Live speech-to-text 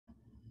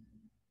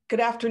Good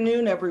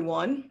afternoon,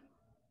 everyone.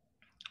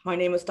 My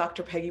name is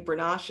Dr. Peggy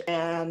Bernache,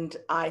 and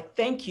I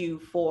thank you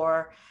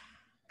for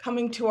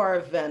coming to our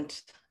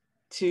event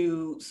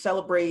to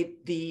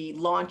celebrate the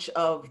launch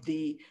of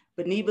the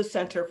Beniba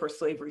Center for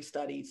Slavery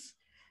Studies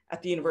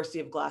at the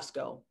University of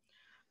Glasgow.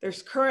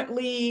 There's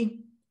currently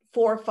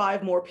 4 or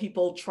 5 more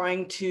people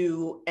trying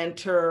to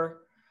enter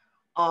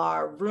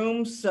our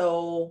room.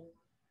 So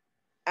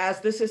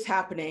as this is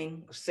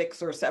happening,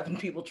 6 or 7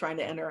 people trying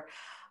to enter,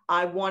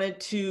 I wanted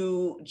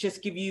to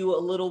just give you a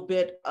little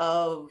bit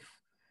of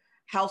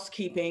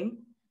housekeeping.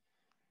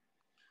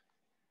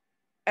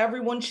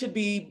 Everyone should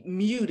be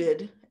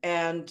muted,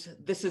 and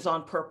this is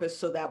on purpose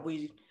so that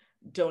we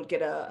don't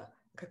get a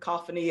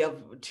cacophony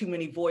of too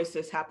many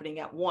voices happening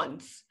at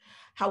once.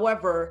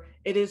 However,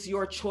 it is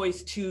your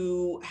choice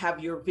to have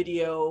your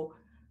video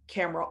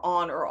camera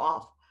on or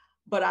off.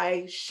 But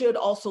I should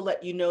also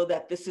let you know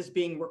that this is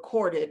being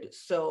recorded.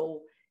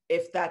 So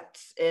if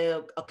that's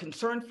a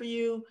concern for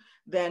you,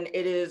 then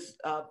it is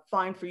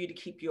fine for you to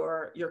keep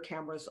your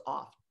cameras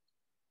off.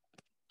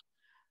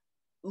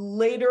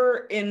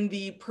 Later in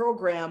the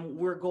program,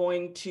 we're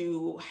going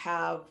to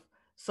have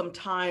some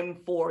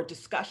time for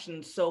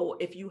discussion. So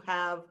if you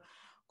have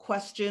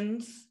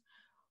questions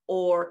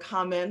or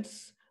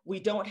comments, we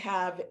don't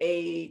have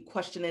a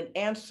question and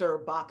answer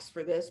box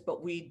for this,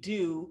 but we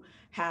do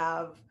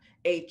have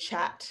a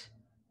chat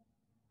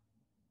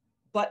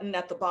button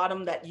at the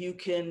bottom that you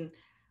can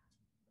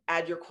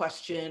add your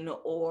question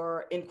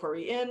or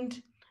inquiry in,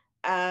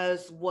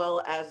 as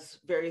well as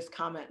various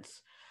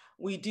comments.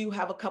 We do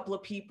have a couple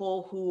of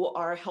people who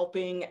are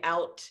helping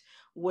out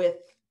with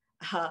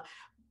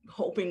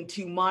hoping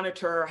to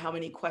monitor how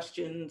many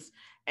questions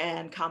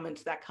and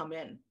comments that come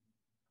in.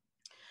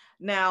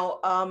 Now,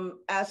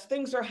 as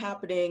things are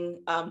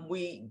happening,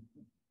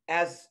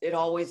 as it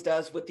always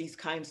does with these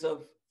kinds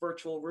of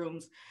virtual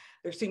rooms,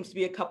 there seems to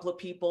be a couple of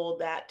people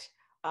that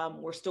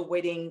we're still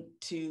waiting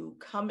to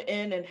come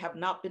in and have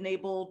not been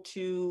able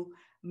to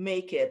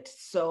make it.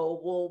 So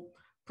we'll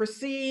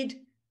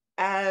proceed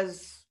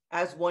as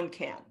one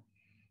can.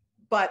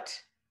 But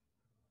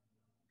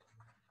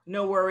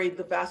no worry,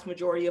 the vast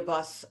majority of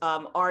us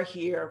are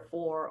here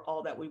for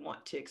all that we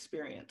want to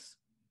experience.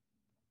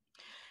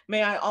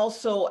 May I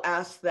also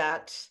ask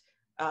that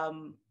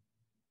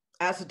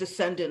as a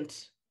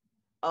descendant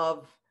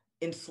of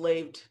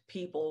enslaved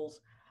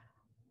peoples,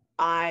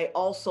 I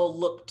also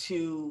look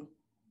to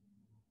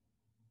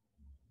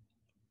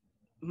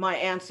my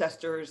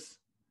ancestors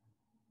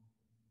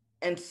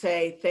and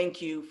say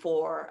thank you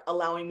for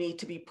allowing me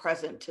to be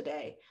present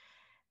today,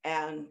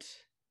 and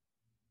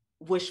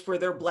wish for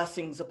their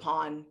blessings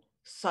upon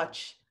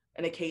such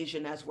an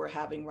occasion as we're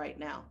having right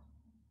now.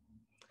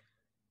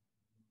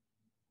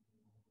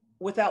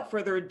 Without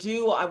further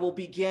ado, I will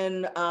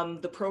begin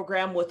the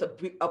program with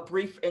a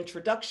brief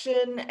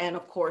introduction, and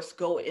of course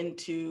go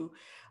into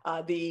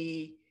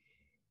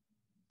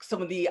some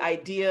of the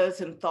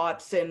ideas and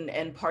thoughts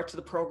and parts of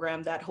the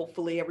program that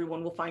hopefully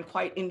everyone will find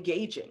quite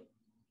engaging.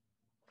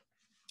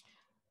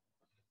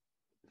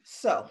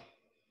 So,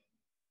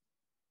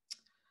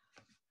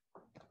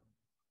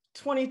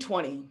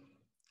 2020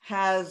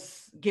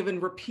 has given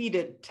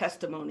repeated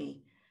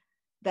testimony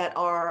that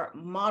our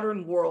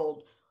modern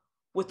world,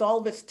 with all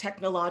of its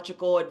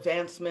technological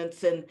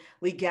advancements and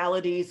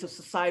legalities of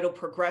societal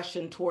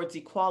progression towards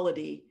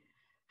equality,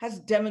 has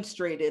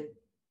demonstrated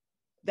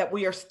that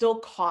we are still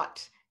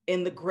caught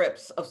in the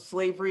grips of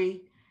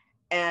slavery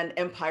and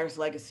empire's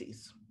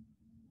legacies.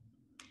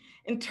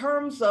 In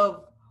terms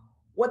of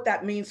what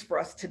that means for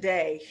us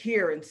today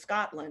here in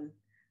Scotland,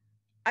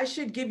 I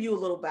should give you a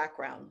little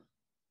background.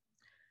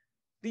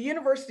 The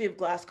University of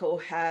Glasgow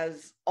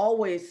has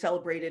always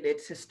celebrated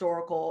its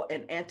historical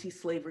and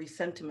anti-slavery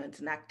sentiments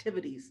and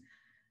activities,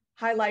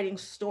 highlighting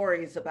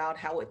stories about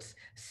how its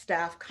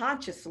staff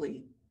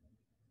consciously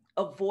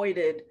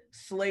avoided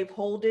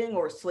slaveholding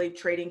or slave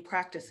trading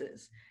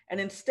practices and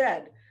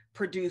instead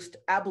produced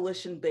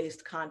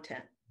abolition-based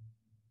content.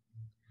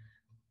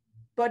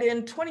 But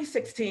in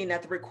 2016,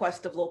 at the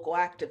request of local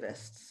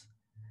activists,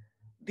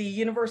 the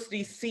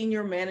university's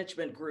senior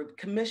management group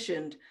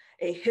commissioned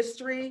a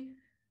history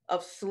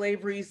of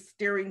slavery's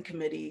steering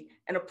committee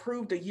and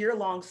approved a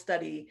year-long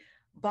study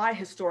by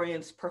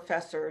historians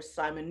Professor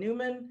Simon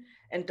Newman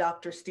and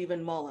Dr.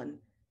 Stephen Mullen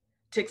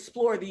to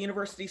explore the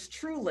university's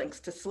true links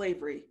to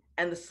slavery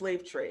and the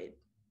slave trade.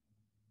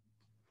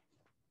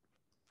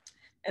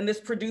 And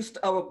this produced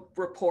a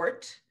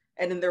report,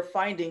 and in their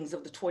findings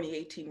of the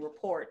 2018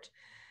 report,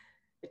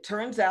 it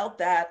turns out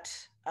that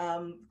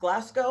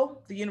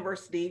Glasgow, the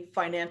university,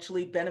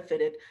 financially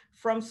benefited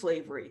from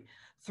slavery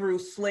through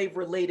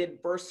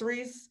slave-related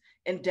bursaries,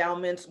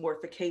 endowments,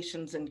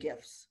 mortifications, and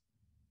gifts.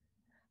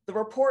 The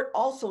report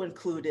also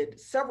included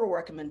several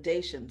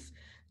recommendations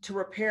to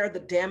repair the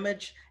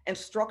damage and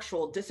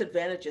structural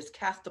disadvantages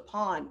cast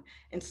upon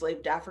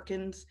enslaved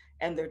Africans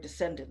and their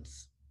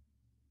descendants.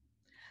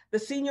 The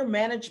senior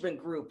management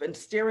group and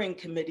steering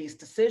committee's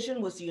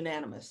decision was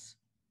unanimous.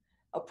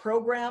 A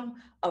program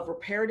of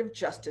reparative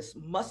justice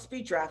must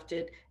be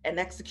drafted and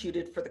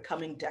executed for the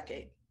coming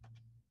decade.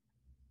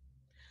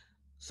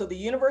 So the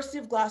University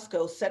of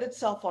Glasgow set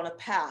itself on a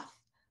path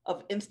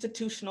of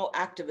institutional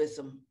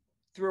activism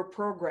through a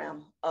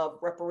program of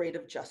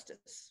reparative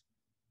justice.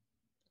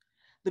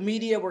 The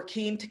media were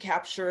keen to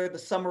capture the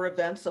summer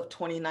events of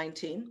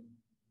 2019.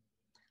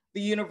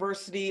 The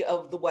University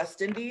of the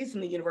West Indies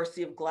and the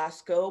University of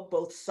Glasgow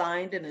both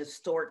signed an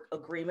historic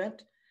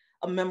agreement,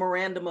 a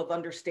memorandum of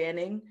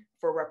understanding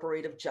for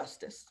reparative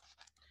justice.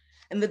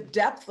 And the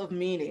depth of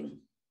meaning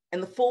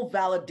and the full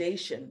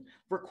validation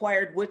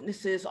required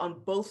witnesses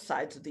on both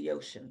sides of the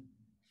ocean.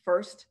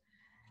 First,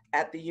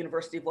 at the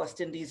University of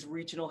West Indies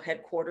regional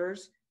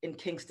headquarters in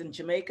Kingston,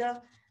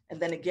 Jamaica, and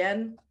then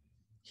again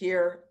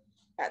here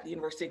at the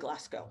University of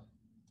Glasgow.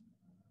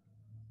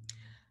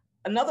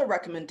 Another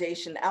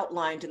recommendation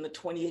outlined in the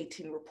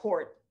 2018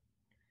 report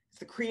is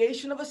the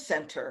creation of a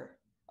center,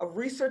 a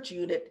research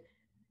unit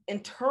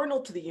internal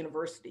to the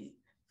university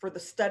for the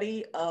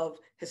study of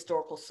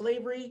historical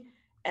slavery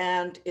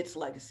and its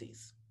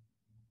legacies.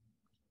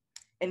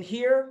 And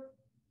here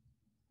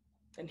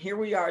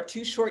we are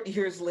 2 short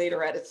years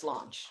later at its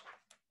launch.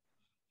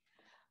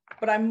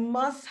 But I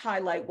must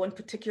highlight one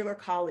particular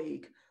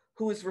colleague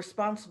who is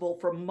responsible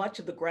for much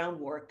of the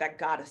groundwork that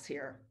got us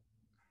here.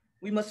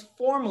 We must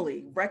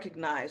formally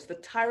recognize the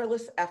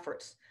tireless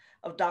efforts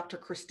of Dr.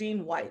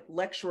 Christine White,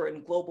 lecturer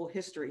in global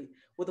history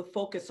with a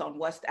focus on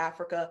West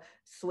Africa,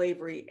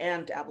 slavery,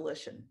 and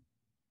abolition.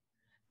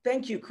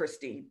 Thank you,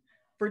 Christine,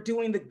 for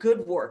doing the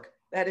good work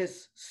that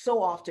is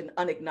so often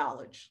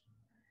unacknowledged,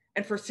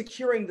 and for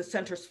securing the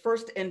center's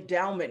first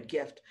endowment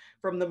gift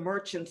from the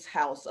Merchants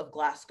House of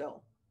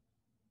Glasgow.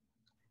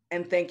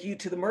 And thank you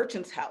to the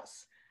Merchants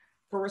House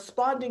for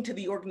responding to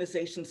the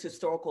organization's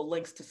historical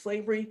links to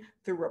slavery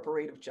through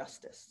reparative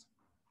justice.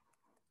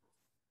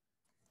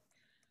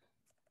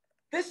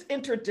 This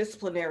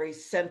interdisciplinary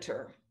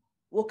center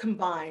will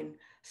combine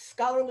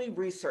scholarly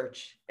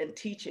research and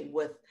teaching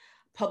with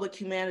public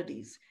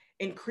humanities,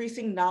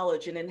 increasing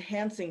knowledge and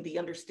enhancing the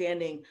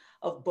understanding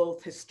of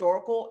both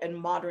historical and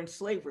modern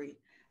slavery,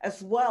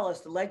 as well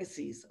as the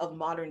legacies of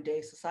modern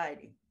day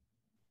society.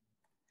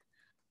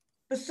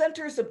 The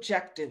center's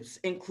objectives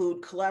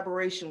include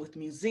collaboration with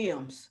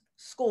museums,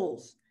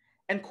 schools,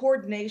 and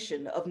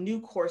coordination of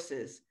new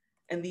courses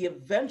and the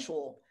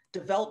eventual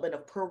development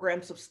of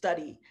programs of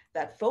study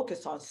that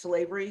focus on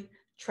slavery,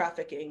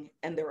 trafficking,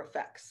 and their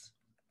effects.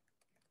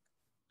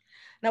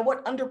 Now,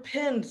 what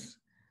underpins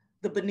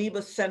the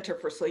Beniba Center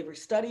for Slavery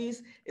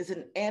Studies is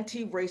an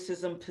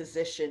anti-racism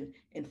position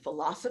in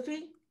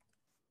philosophy,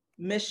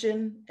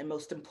 mission, and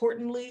most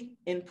importantly,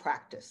 in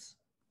practice.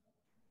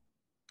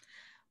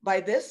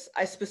 By this,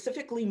 I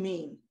specifically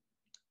mean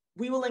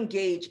we will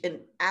engage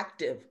in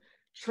active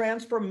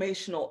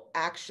transformational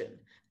action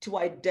to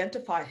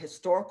identify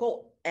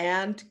historical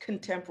and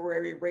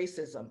contemporary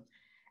racism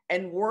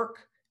and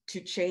work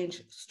to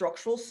change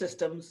structural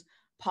systems,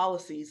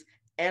 policies,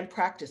 and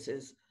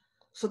practices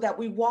so that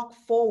we walk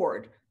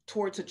forward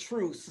towards a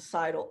true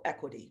societal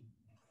equity.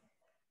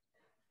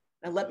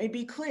 Now, let me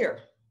be clear.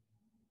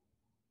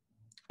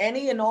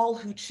 Any and all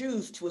who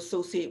choose to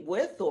associate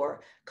with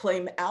or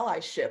claim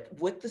allyship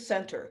with the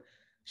center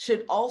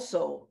should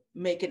also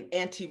make an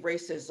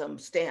anti-racism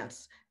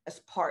stance as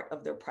part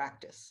of their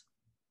practice.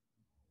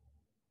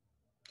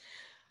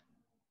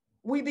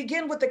 We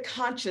begin with the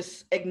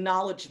conscious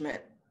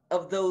acknowledgement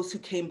of those who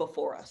came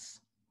before us.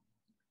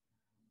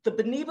 The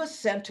Beniba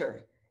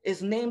Center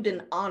is named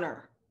in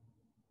honor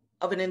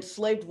of an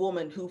enslaved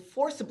woman who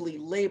forcibly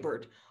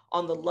labored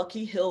on the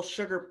Lucky Hill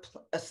Sugar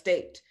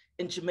Estate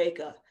in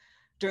Jamaica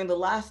during the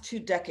last 2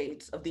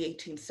 decades of the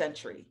 18th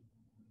century,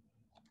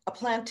 a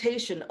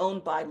plantation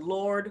owned by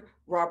Lord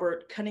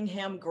Robert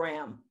Cunningham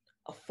Graham,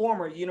 a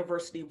former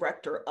university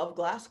rector of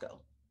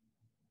Glasgow.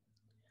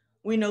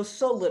 We know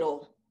so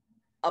little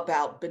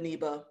about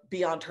Beniba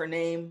beyond her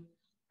name,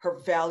 her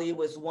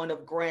value as one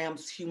of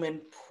Graham's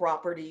human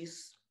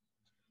properties,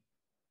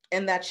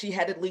 and that she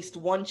had at least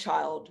one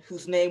child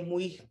whose name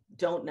we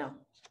don't know.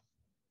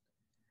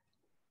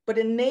 But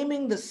in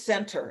naming the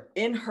center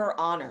in her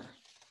honor,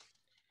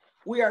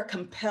 we are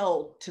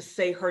compelled to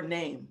say her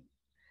name,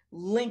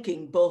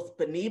 linking both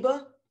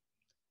Beniba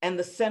and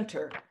the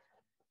center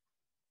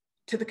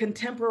to the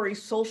contemporary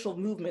social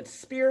movement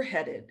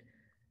spearheaded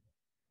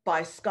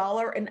by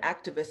scholar and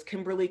activist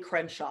Kimberly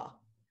Crenshaw,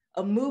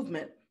 a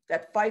movement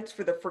that fights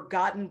for the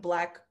forgotten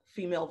Black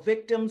female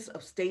victims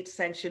of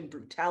state-sanctioned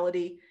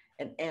brutality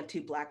and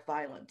anti-Black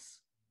violence.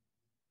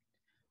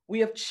 We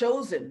have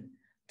chosen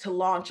to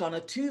launch on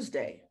a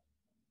Tuesday,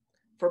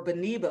 for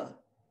Beniba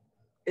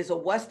is a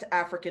West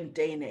African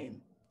day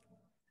name.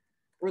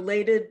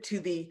 Related to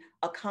the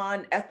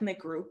Akan ethnic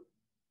group,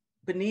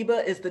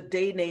 Beniba is the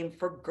day name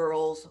for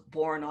girls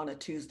born on a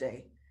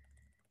Tuesday.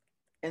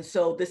 And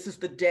so this is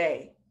the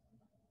day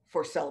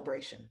for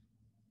celebration.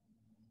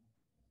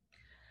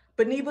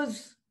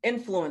 Beniba's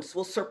influence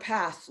will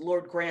surpass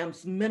Lord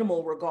Graham's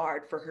minimal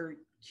regard for her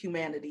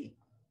humanity.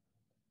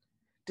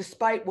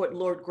 Despite what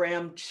Lord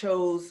Graham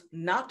chose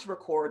not to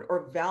record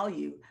or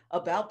value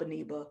about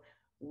Beniba,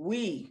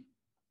 we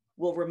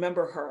will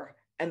remember her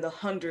and the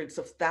hundreds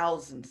of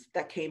thousands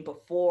that came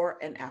before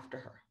and after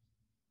her.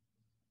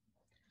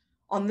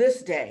 On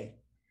this day,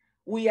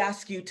 we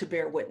ask you to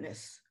bear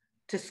witness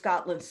to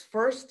Scotland's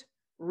first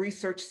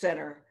research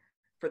center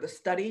for the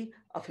study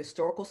of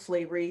historical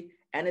slavery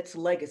and its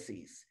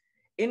legacies,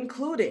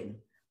 including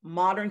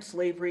modern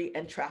slavery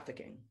and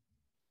trafficking.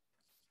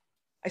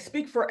 I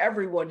speak for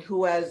everyone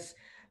who has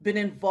been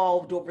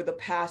involved over the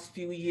past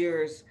few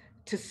years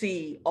to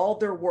see all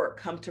their work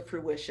come to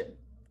fruition.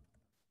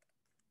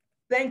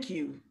 Thank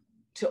you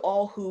to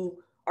all who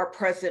are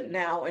present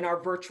now in our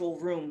virtual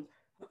room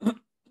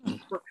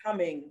for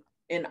coming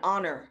in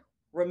honor,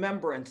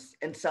 remembrance,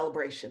 and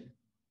celebration.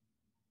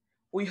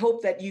 We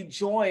hope that you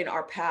join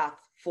our path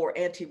for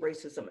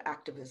anti-racism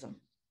activism.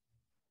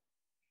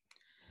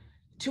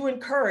 To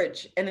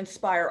encourage and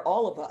inspire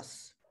all of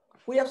us,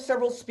 we have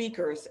several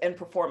speakers and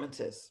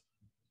performances.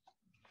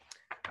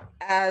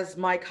 As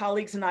my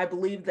colleagues and I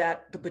believe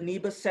that the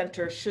Beniba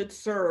Center should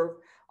serve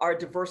our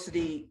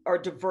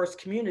diverse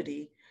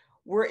community,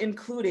 we're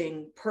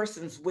including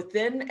persons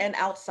within and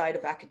outside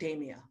of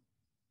academia.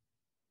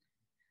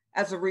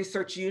 As a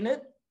research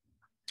unit,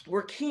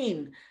 we're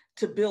keen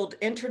to build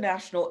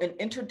international and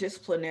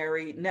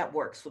interdisciplinary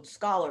networks with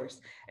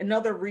scholars and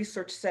other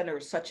research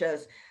centers such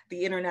as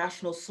the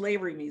International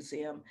Slavery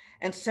Museum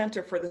and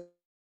Center for the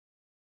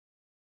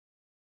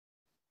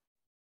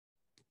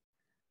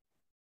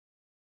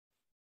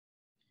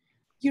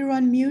You're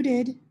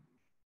unmuted.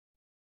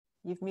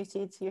 You've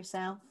muted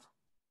yourself.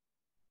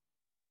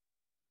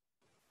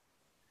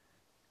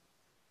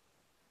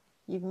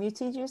 You've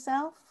muted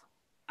yourself?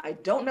 I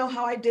don't know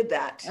how I did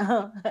that.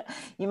 Oh,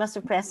 you must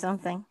have pressed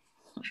something.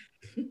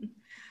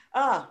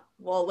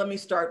 Well, let me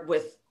start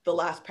with the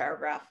last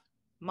paragraph.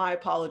 My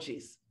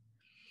apologies.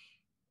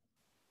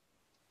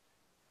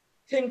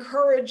 To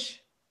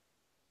encourage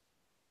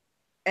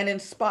and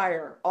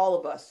inspire all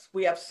of us,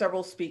 we have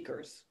several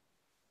speakers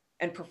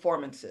and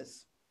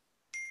performances.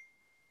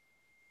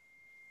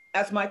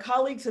 As my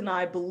colleagues and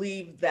I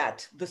believe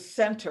that the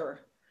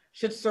center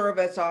should serve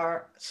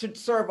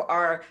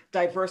our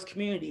diverse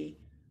community,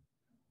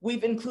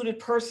 we've included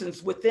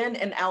persons within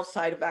and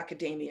outside of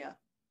academia.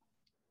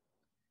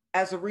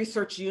 As a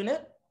research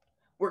unit,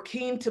 we're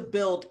keen to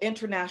build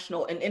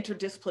international and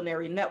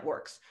interdisciplinary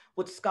networks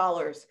with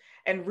scholars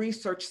and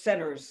research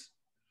centers,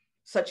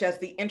 such as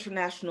the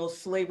International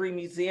Slavery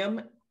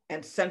Museum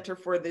and Center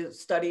for the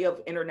Study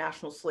of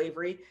International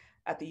Slavery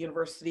at the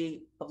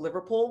University of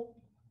Liverpool,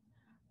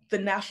 the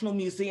National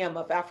Museum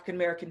of African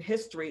American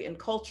History and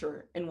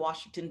Culture in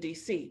Washington,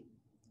 D.C.,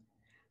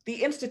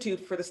 the Institute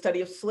for the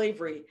Study of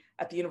Slavery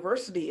at the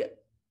University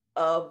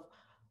of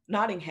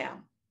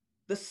Nottingham,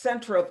 the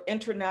Centre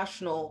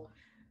International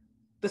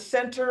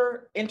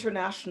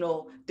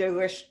de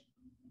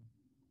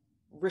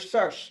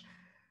Recherche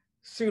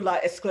sur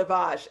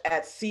l'Esclavage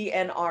at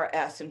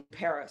CNRS in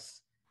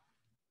Paris,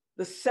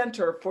 the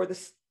Center for the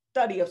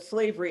Study of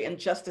Slavery and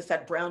Justice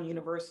at Brown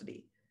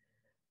University,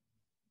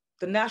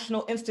 the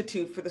National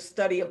Institute for the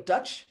Study of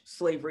Dutch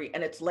Slavery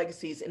and its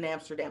Legacies in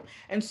Amsterdam,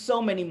 and so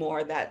many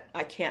more that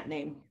I can't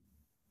name.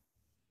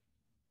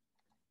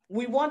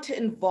 We want to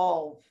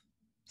involve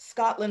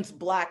Scotland's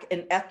Black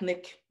and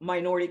ethnic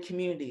minority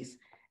communities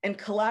and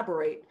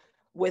collaborate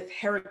with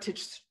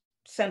heritage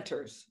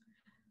centers,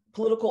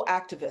 political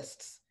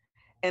activists,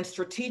 and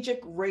strategic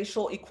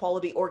racial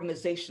equality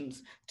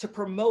organizations to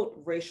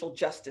promote racial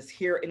justice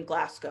here in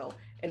Glasgow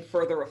and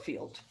further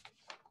afield.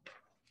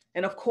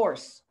 And of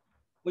course,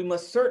 we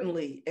must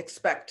certainly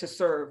expect to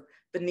serve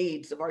the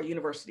needs of our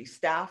university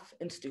staff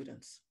and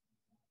students.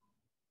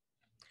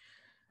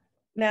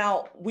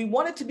 Now, we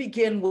wanted to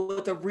begin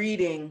with a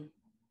reading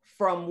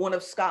from one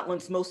of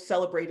Scotland's most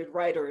celebrated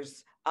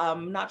writers.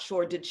 I'm not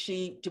sure, did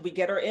we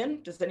get her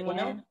in? Does anyone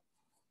know?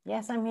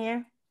 Yes, I'm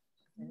here.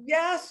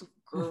 Yes,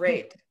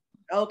 great.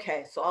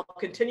 Okay, so I'll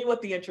continue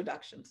with the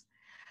introductions.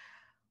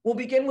 We'll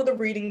begin with a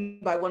reading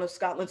by one of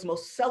Scotland's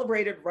most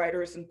celebrated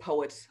writers and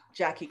poets,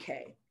 Jackie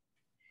Kay.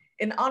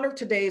 In honor of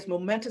today's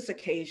momentous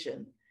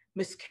occasion,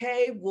 Ms.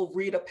 Kay will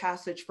read a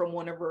passage from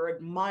one of her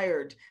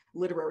admired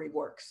literary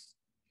works.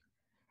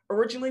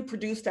 Originally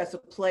produced as a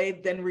play,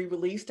 then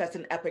re-released as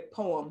an epic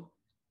poem,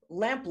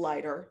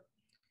 Lamplighter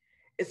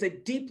is a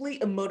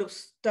deeply emotive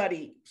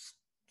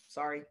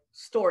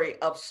story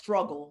of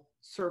struggle,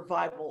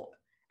 survival,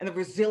 and the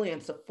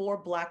resilience of 4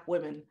 Black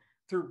women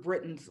through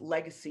Britain's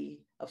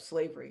legacy of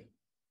slavery.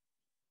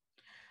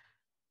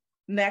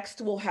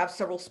 Next, we'll have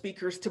several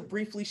speakers to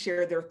briefly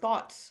share their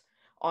thoughts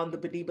on the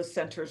Beniba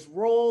Center's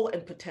role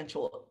and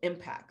potential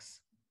impacts.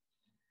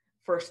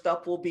 First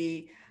up will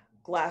be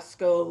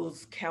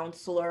Glasgow's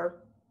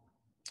Councillor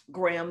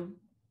Graham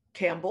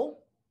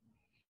Campbell.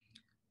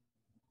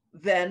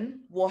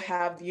 Then we'll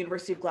have the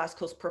University of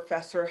Glasgow's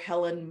Professor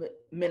Helen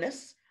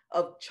Minnis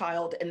of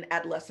Child and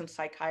Adolescent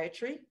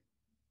Psychiatry.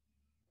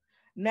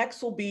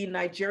 Next will be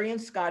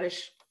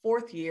Nigerian-Scottish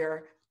 4th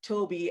year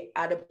Toby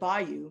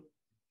Adebayo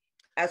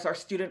as our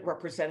student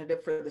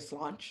representative for this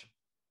launch.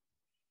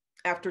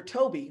 After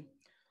Toby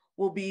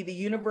will be the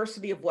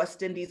University of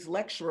West Indies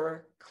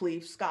lecturer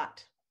Cleve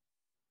Scott.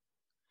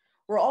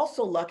 We're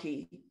also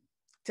lucky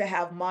to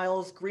have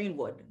Miles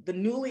Greenwood, the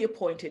newly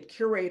appointed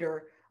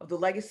curator of the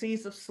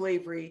legacies of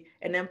slavery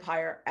and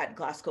empire at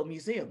Glasgow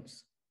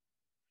Museums.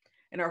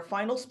 And our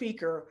final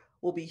speaker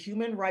will be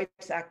human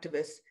rights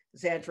activist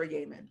Zandra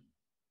Yeaman.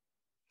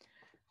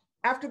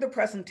 After the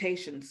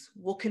presentations,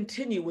 we'll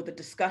continue with a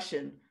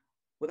discussion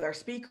with our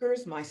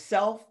speakers,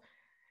 myself,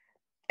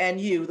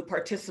 and you, the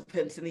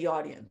participants in the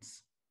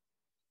audience.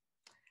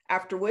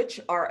 After which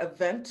our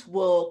event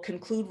will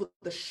conclude with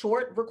a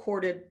short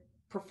recorded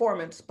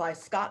performance by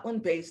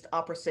Scotland-based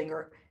opera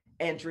singer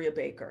Andrea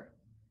Baker.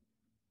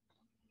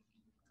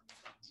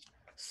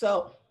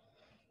 So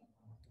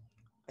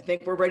I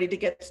think we're ready to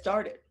get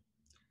started.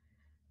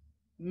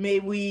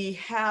 May we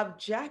have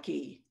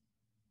Jackie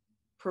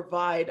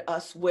provide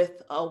us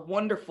with a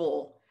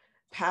wonderful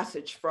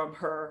passage from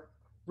her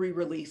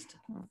re-released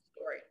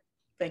story.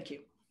 Thank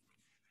you.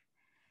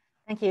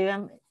 Thank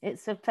you.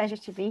 It's a pleasure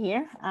to be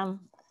here.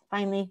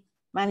 Finally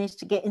managed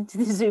to get into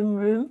the Zoom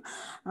room.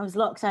 I was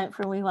locked out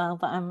for a wee while,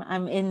 but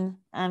I'm in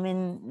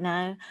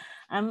now.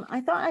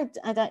 I thought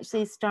I'd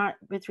actually start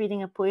with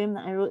reading a poem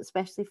that I wrote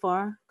especially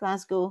for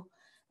Glasgow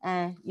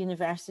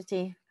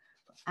University.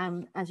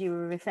 As you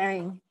were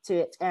referring to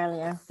it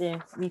earlier,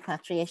 the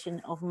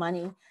repatriation of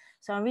money.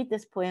 So I'll read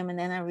this poem and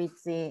then I'll read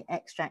the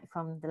extract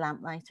from The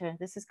Lamplighter.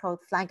 This is called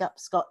Flag Up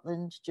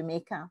Scotland,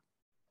 Jamaica.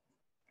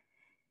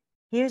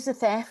 Here's the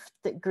theft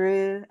that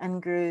grew and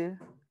grew.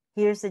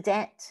 Here's the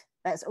debt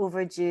that's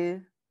overdue.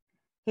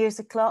 Here's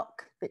the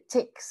clock that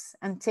ticks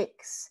and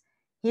ticks.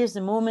 Here's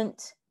the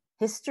moment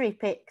history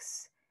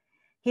picks.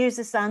 Here's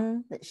the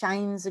sun that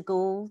shines a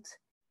gold.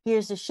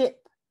 Here's the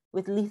ship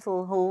with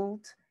lethal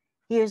hold.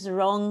 Here's the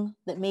wrong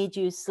that made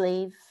you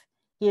slave.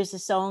 Here's the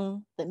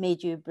song that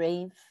made you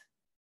brave.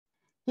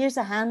 Here's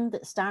a hand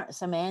that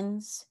starts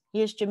amends.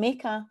 Here's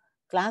Jamaica,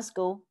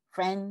 Glasgow,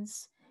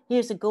 friends.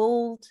 Here's the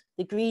gold,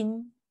 the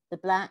green, the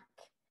black.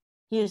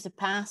 Here's the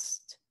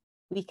past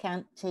we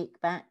can't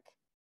take back.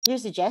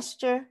 Here's a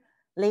gesture,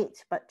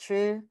 late but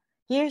true.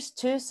 Here's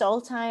 2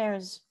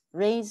 saltires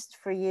raised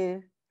for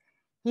you.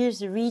 Here's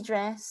the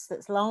redress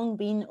that's long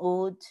been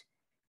owed.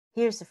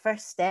 Here's the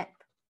first step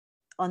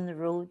on the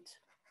road.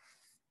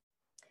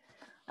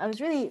 I was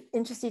really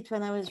interested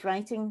when I was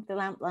writing The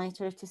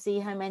Lamplighter to see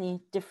how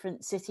many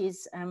different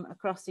cities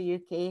across the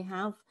UK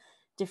have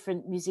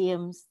different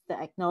museums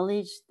that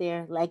acknowledge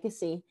their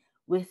legacy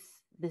with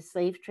the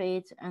slave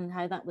trade and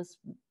how that was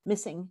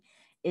missing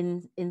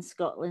in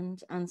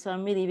Scotland. And so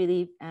I'm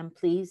really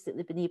pleased that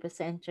the Beniba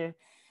Centre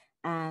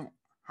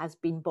has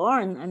been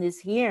born and is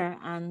here.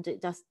 And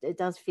it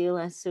does feel,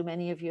 as so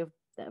many of you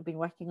that have been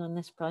working on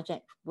this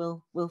project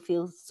will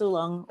feel so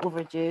long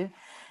overdue.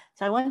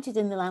 So I wanted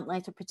in The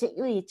Lamplighter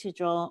particularly to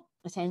draw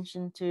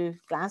attention to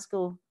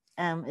Glasgow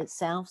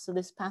itself. So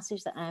this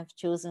passage that I've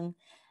chosen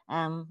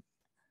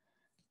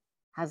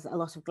has a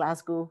lot of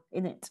Glasgow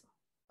in it.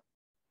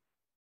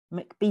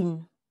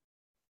 McBean.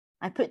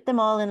 I put them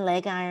all in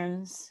leg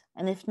irons,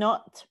 and if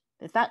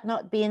that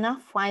not be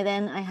enough, why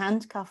then I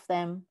handcuff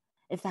them.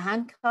 If the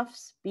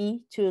handcuffs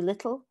be too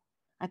little,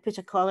 I put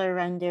a collar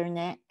around their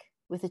neck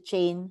with a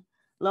chain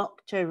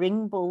locked to a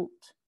ring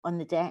bolt on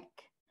the deck.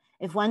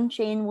 If one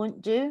chain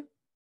won't do,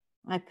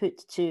 I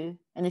put 2,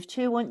 and if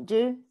 2 won't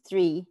do,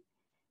 3.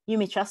 You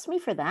may trust me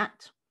for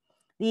that.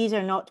 These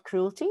are not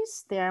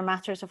cruelties, they are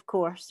matters of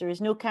course. There is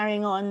no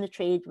carrying on the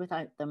trade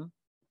without them.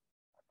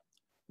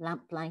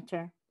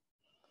 Lamplighter.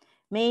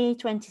 May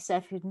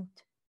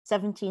 27th,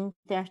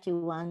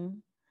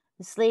 1731,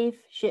 the slave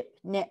ship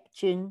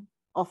Neptune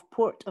off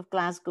Port of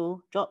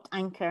Glasgow dropped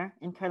anchor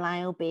in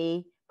Carlisle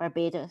Bay,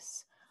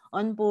 Barbados.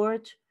 On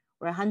board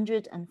were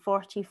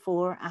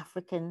 144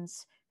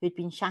 Africans who'd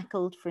been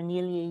shackled for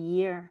nearly a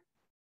year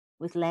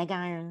with leg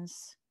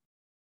irons.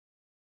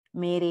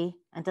 Mary,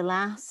 and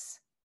alas,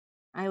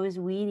 I was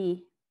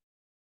weary,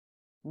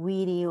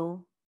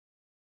 oh,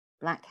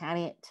 Black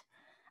Harriet.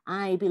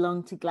 I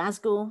belong to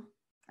Glasgow,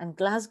 and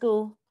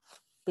Glasgow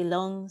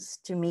belongs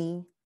to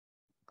me.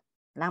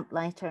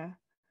 Lamplighter.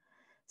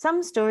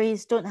 Some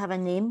stories don't have a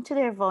name to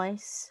their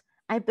voice.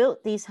 I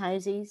built these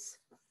houses,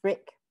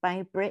 brick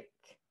by brick.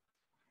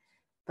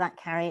 Black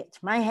Harriet.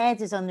 My head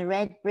is on the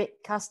red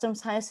brick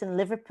customs house in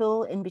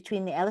Liverpool, in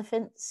between the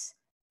elephants.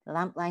 The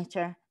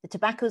Lamplighter. The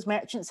tobacco's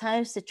merchant's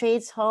house, the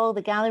trades hall,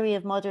 the gallery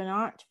of modern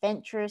art,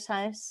 Venturer's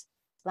house.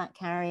 Black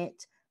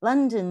Harriet.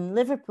 London,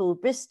 Liverpool,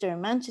 Bristol,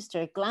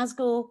 Manchester,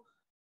 Glasgow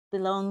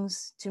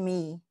belongs to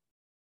me.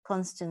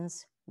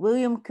 Constance.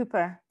 William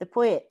Cooper, the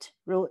poet,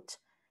 wrote,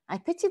 I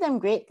pity them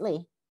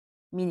greatly,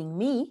 meaning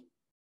me.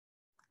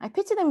 I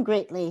pity them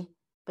greatly,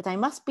 but I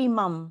must be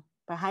mum,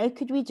 for how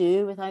could we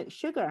do without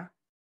sugar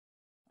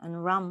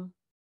and rum?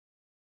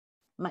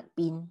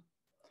 McBean.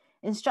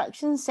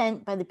 Instructions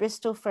sent by the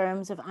Bristol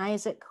firms of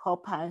Isaac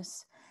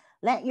Hobhouse.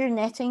 Let your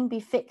netting be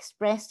fixed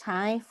breast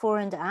high, fore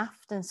and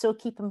aft, and so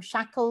keep 'em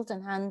shackled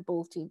and hand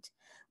bolted.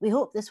 We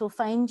hope this will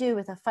find you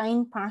with a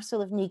fine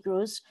parcel of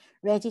Negroes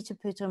ready to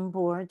put on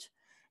board.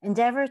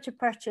 Endeavour to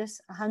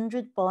purchase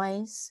 100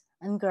 boys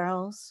and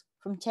girls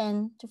from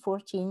 10 to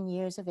 14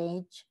 years of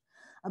age.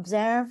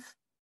 Observe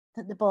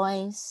that the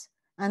boys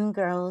and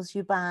girls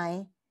you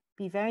buy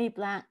be very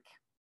black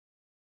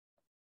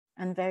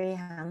and very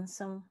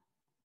handsome.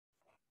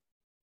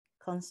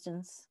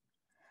 Constance.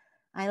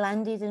 I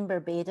landed in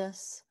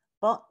Barbados,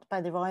 bought by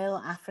the Royal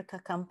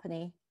Africa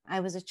Company. I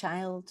was a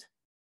child.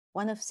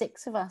 One of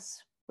 6 of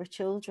us were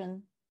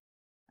children.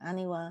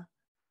 Aniwa.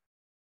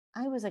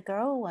 I was a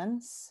girl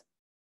once.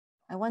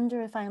 I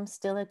wonder if I am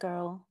still a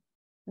girl.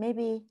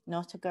 Maybe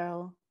not a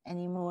girl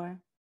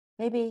anymore.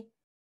 Maybe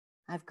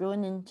I've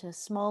grown into a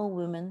small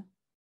woman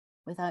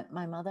without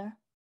my mother.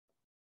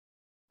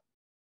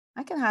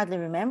 I can hardly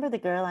remember the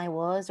girl I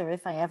was, or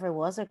if I ever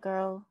was a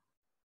girl.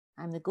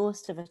 I'm the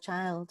ghost of a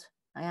child.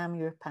 I am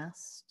your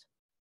past.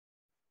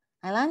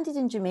 I landed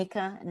in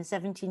Jamaica in the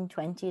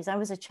 1720s. I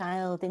was a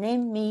child. They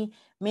named me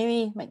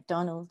Mary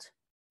MacDonald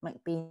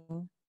McBean.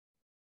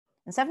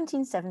 In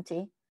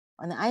 1770,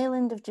 on the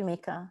island of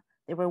Jamaica,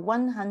 there were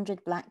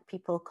 100 black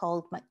people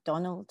called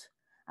MacDonald.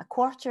 A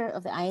quarter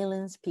of the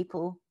island's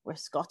people were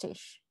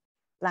Scottish.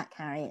 Black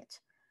Harriet.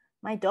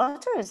 My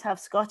daughters have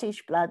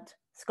Scottish blood.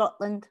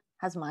 Scotland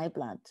has my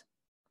blood.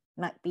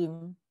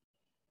 McBean.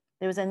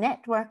 There was a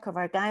network of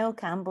Argyll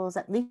Campbells,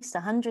 at least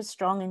 100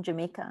 strong in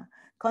Jamaica,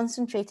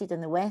 concentrated in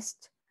the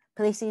west,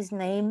 places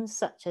names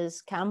such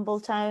as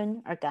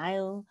Campbelltown,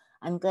 Argyll,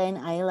 and Glen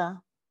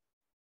Isla.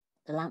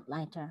 The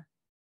Lamplighter.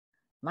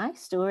 My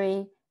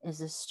story is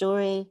the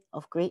story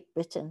of Great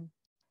Britain,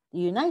 the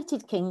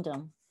United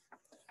Kingdom,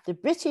 the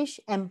British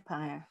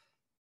Empire.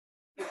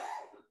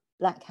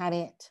 Black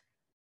Harriet.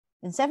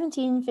 In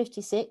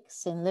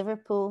 1756 in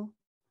Liverpool,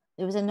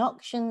 there was an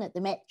auction at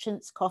the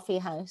Merchant's Coffee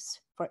House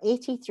for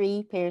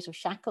 83 pairs of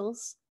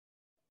shackles,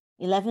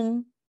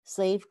 11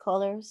 slave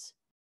collars,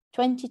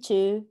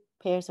 22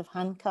 pairs of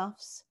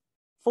handcuffs,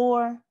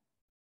 4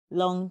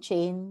 long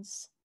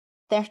chains,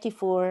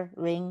 34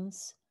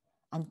 rings,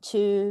 and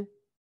 2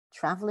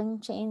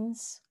 travelling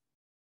chains.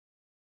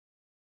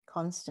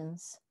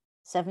 Constance,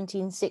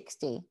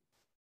 1760,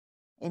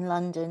 in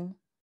London,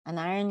 an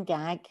iron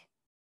gag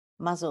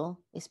muzzle,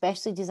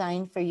 especially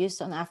designed for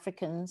use on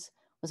Africans,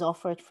 was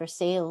offered for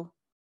sale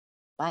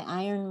by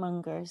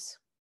ironmongers.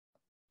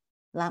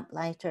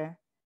 Lamplighter.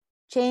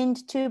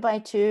 Chained 2 by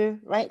 2,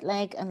 right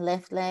leg and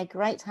left leg,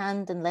 right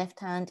hand and left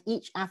hand,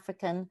 each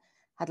African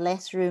had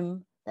less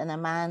room than a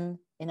man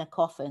in a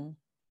coffin.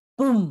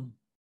 Boom,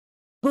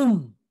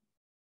 boom,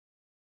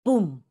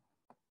 boom.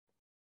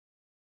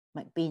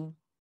 McBean.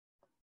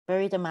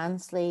 Buried a man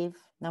slave,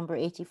 number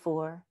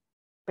 84.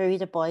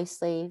 Buried a boy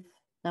slave,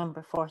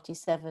 number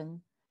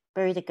 47.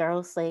 Buried a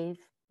girl slave,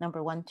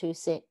 number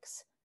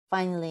 126.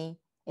 Finally,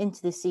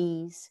 into the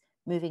seas,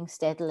 moving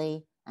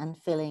steadily and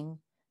filling.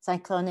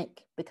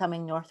 Cyclonic,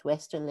 becoming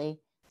northwesterly.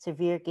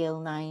 Severe gale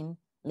 9,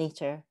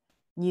 later.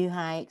 New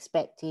high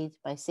expected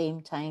by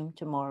same time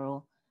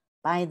tomorrow.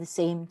 By the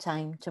same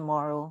time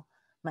tomorrow.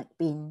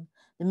 McBean.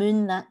 The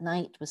moon that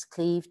night was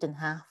cleaved in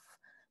half.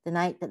 The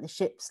night that the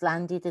ships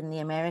landed in the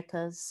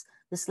Americas,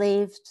 the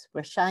slaves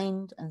were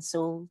shined and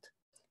sold.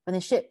 When the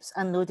ships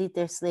unloaded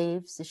their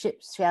slaves, the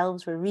ship's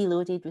shelves were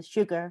reloaded with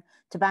sugar,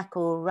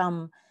 tobacco,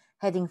 rum,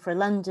 heading for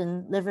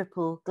London,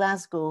 Liverpool,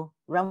 Glasgow.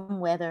 Rum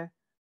weather,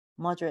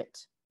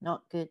 moderate,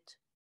 not good.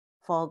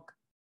 Fog,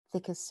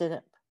 thick as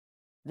syrup,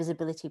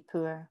 visibility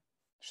poor.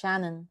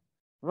 Shannon,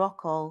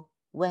 Rockall,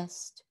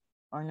 west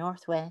or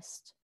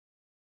northwest.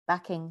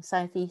 Backing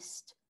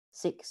southeast,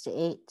 6 to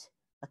 8,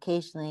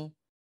 occasionally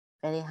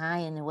very high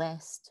in the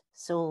west.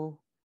 Soul,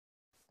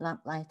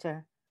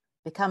 Lamplighter,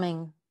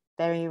 becoming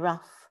very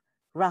rough,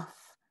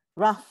 rough,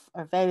 rough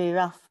or very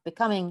rough,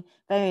 becoming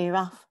very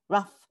rough,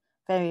 rough,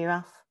 very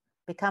rough,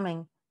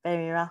 becoming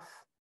very rough.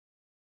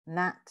 And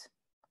that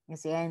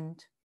is the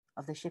end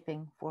of the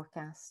shipping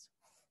forecast.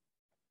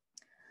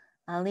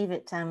 I'll leave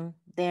it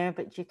there,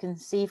 but you can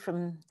see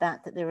from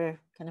that there were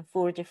kind of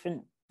 4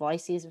 different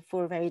voices of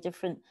 4 very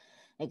different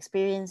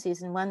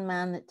experiences, and one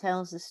man that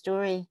tells the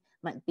story,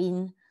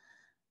 McBean,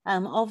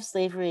 of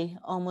slavery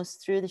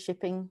almost through the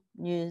shipping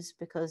news,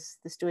 because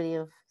the story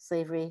of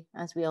slavery,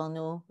 as we all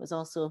know, was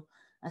also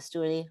a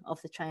story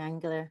of the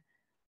triangular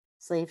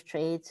slave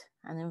trade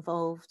and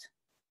involved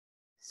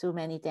so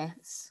many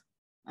deaths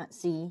at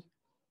sea.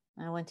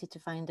 I wanted to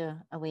find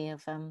a way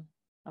of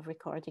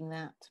recording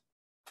that.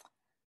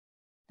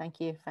 Thank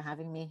you for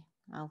having me.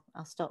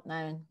 I'll stop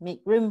now and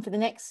make room for the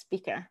next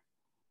speaker.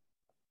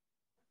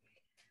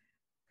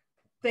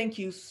 Thank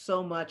you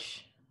so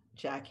much,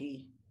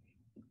 Jackie.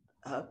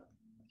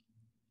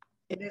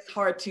 It is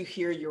hard to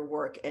hear your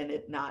work and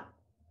it not,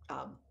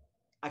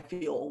 I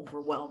feel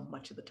overwhelmed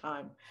much of the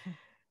time.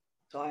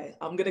 So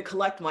I'm going to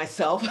collect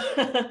myself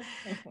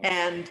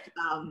and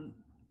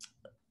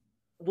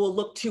we'll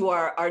look to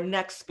our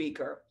next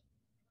speaker,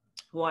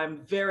 who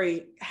I'm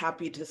very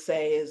happy to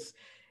say is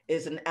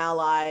an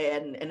ally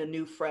and a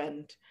new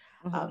friend.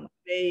 Mm-hmm.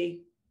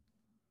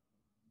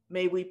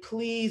 May we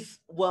please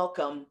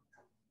welcome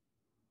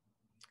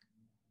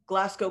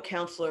Glasgow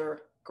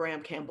Councillor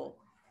Graham Campbell.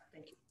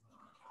 Thank you.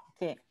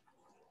 Okay.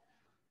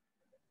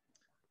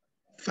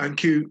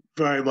 Thank you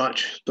very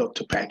much,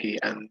 Dr. Peggy,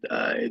 and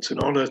it's an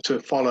honor to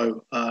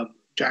follow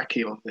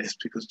Jackie on this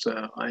because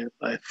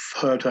I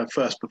heard her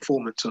first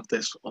performance of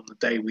this on the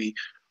day we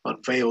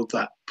unveiled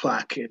that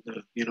plaque in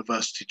the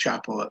University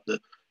Chapel at the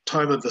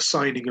time of the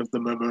signing of the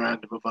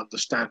Memorandum of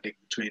Understanding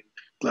between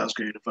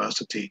Glasgow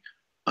University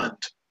and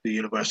the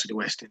University of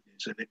West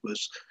Indies. And it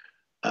was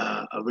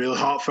a real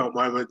heartfelt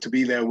moment to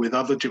be there with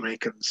other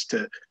Jamaicans,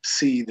 to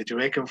see the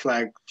Jamaican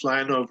flag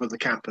flying over the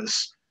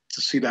campus,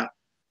 to see that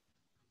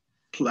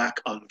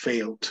plaque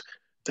unveiled,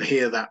 to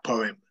hear that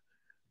poem.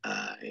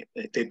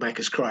 It did make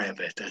us cry a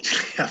bit,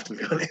 actually, I have to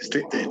be honest,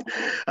 it did.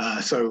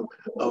 So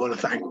I want to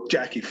thank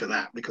Jackie for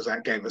that, because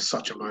that gave us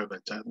such a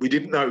moment. We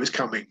didn't know it was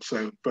coming,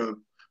 so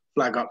from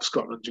Flag Up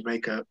Scotland,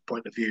 Jamaica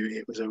point of view,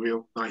 it was a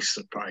real nice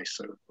surprise.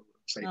 So I want to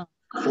say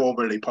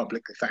formally,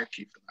 publicly, thank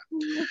you for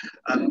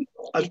that.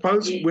 I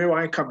suppose where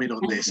I come in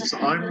on this is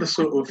I'm the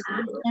sort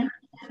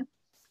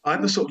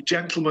of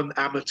gentleman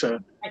amateur,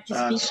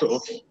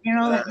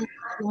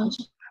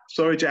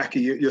 sorry,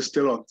 Jackie, you're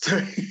still on.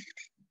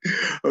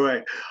 All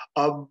right.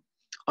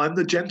 I'm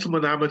the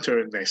gentleman amateur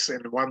in this, in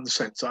one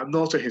sense. I'm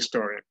not a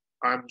historian.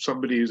 I'm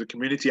somebody who's a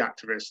community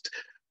activist,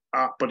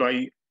 but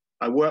I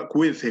work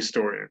with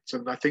historians.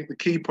 And I think the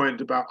key point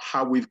about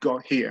how we've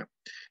got here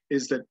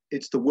is that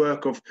it's the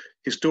work of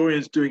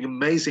historians doing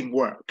amazing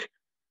work.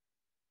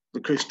 The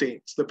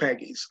Christines, the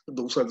Peggies, and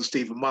also the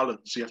Stephen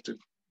Mullins. You have to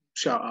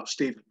shout out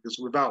Stephen, because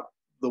without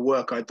the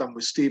work I've done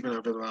with Stephen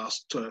over the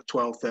last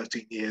 12,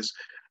 13 years,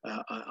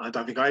 I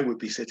don't think I would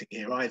be sitting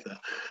here either.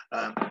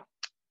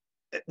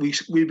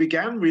 We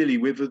began really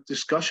with a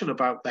discussion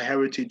about the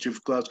heritage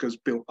of Glasgow's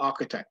built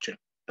architecture,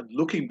 and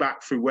looking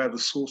back through where the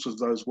source of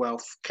those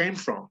wealth came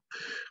from.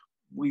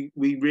 We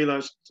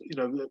realized,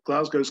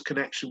 Glasgow's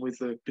connection with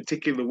the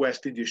particular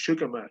West India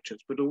sugar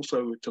merchants, but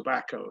also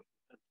tobacco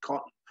and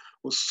cotton,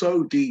 was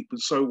so deep and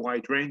so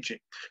wide-ranging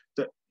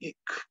that it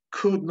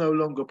could no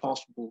longer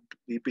possibly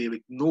be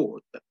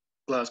ignored, that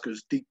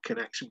Glasgow's deep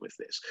connection with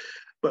this.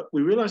 But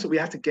we realized that we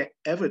had to get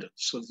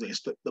evidence of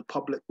this that the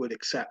public would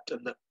accept, and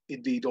that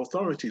indeed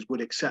authorities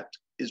would accept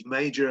is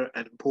major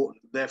and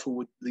important, and therefore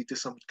would lead to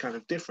some kind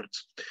of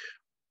difference.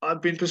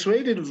 I've been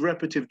persuaded of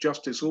reparative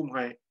justice all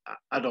my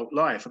adult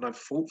life, and I've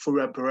fought for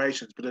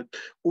reparations, but I've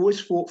always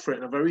fought for it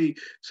in a very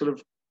sort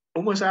of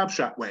almost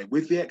abstract way,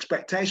 with the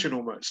expectation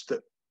almost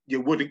that you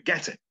wouldn't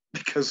get it,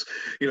 because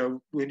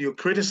when you're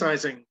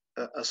criticizing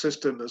a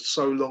system that's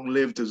so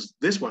long-lived as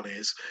this one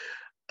is,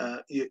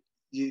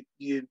 you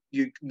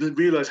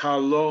realize how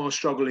long a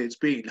struggle it's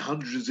been,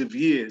 hundreds of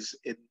years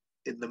in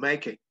the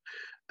making,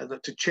 and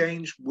that to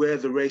change where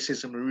the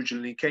racism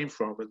originally came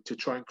from and to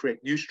try and create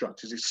new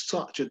structures is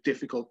such a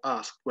difficult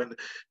ask, when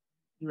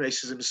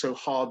racism is so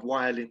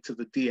hardwired into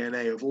the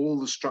DNA of all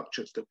the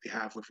structures that we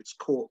have, with its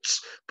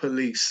courts,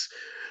 police,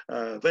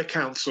 the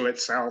council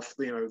itself.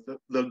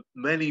 The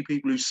many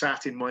people who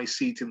sat in my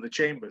seat in the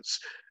chambers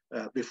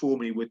before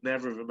me would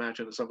never have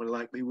imagined that someone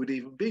like me would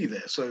even be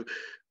there. So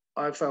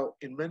I felt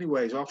in many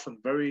ways often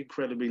very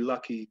incredibly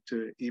lucky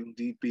to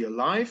indeed be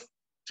alive,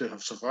 to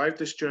have survived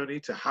this journey,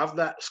 to have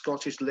that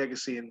Scottish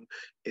legacy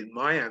in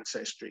my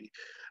ancestry.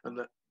 And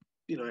that,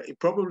 it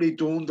probably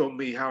dawned on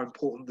me how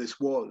important this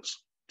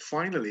was.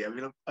 Finally,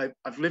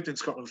 I've lived in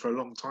Scotland for a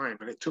long time,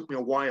 and it took me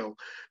a while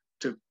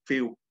to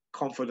feel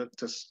confident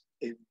to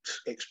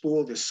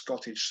explore this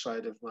Scottish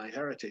side of my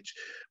heritage.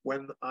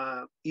 When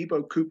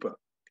Ebo Cooper,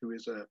 who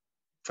is a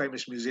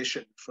famous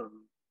musician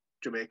from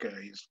Jamaica,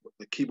 he's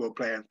the keyboard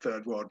player in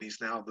Third Rod, and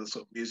he's now the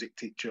sort of music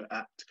teacher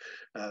at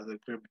the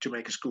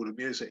Jamaica School of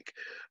Music,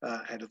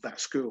 head of that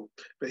school.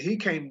 But he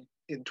came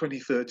in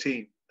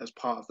 2013 as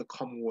part of the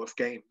Commonwealth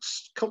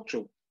Games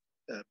cultural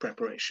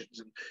preparations,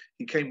 and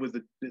he came with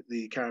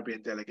the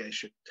Caribbean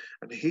delegation,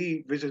 and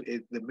he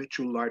visited the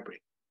Mitchell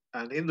Library,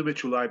 and in the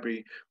Mitchell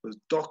Library was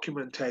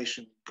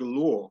documentation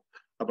galore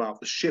about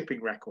the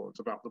shipping records,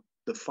 about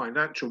the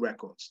financial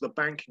records, the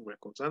banking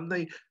records, and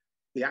the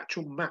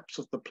actual maps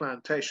of the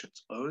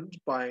plantations owned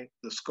by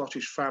the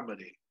Scottish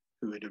family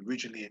who had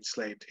originally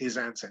enslaved his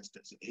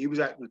ancestors. He was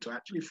able to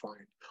actually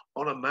find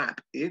on a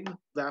map in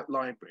that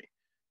library,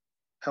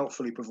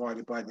 helpfully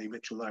provided by the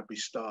Mitchell Library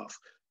staff,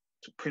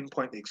 to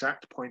pinpoint the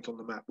exact point on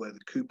the map where the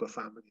Cooper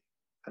family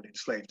had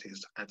enslaved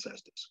his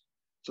ancestors.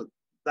 So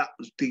that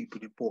was deep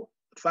and important.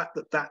 The fact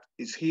that that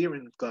is here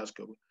in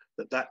Glasgow,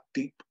 that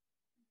deep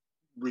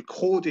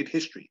recorded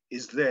history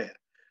is there,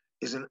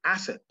 is an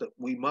asset that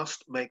we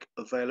must make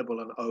available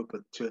and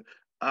open to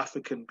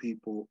African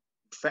people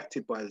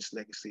affected by this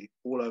legacy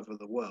all over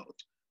the world.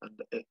 And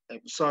it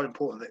was so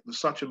important. It was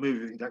such a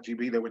movie to actually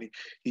be there when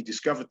he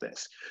discovered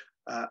this.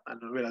 And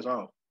I realized,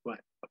 oh, right,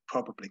 I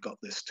probably got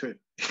this too.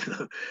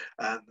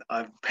 And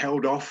I've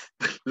held off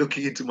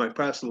looking into my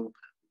personal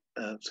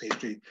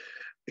history,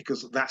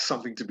 because that's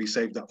something to be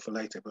saved up for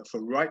later. But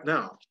for right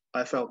now,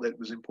 I felt that it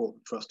was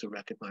important for us to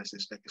recognize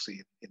this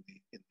legacy in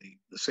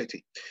the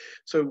city.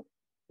 So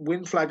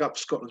when Flag Up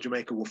Scotland,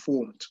 Jamaica were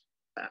formed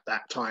at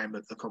that time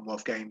at the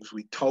Commonwealth Games,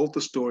 we told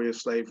the story of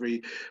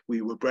slavery.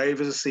 We were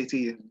brave as a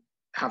city in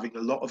having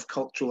a lot of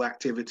cultural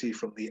activity,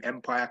 from the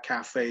Empire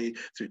Cafe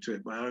through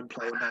to my own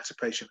play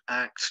Emancipation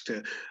Acts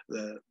to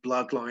the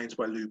Bloodlines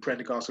by Lou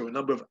Prendergast. So a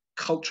number of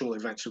cultural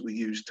events that we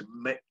used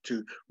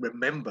to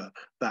remember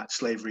that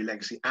slavery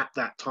legacy at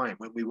that time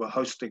when we were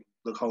hosting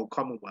the whole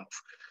Commonwealth.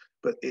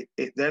 But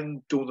it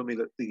then dawned on me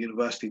that the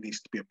university needs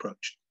to be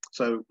approached.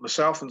 So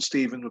myself and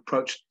Stephen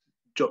approached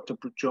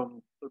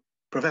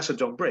Professor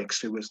John Briggs,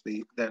 who was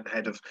the then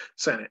head of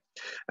Senate.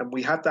 And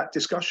we had that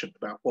discussion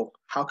about, well,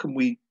 how can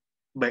we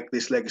make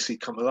this legacy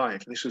come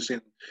alive? And this was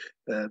in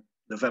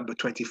November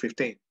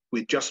 2015.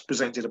 We just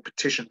presented a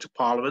petition to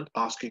Parliament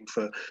asking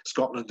for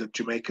Scotland and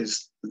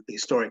Jamaica's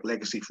historic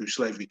legacy through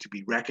slavery to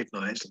be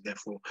recognised, and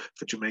therefore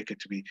for Jamaica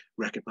to be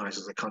recognised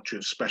as a country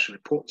of special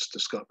importance to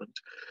Scotland.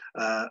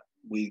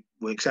 We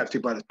were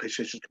accepted by the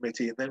petition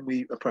committee, and then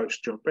we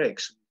approached John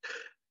Briggs.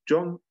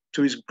 John,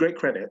 to his great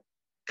credit,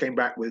 came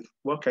back with,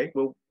 well, okay,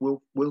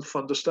 we'll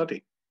fund a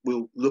study.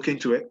 We'll look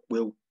into it.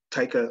 We'll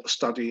take a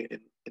study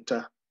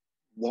into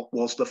what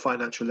was the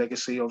financial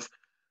legacy of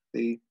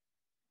the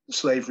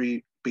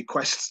slavery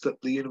bequests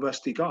that the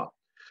university got.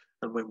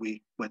 And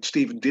when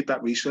Stephen did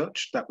that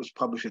research, that was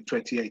published in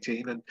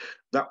 2018, and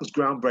that was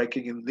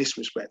groundbreaking in this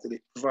respect, that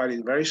it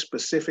provided very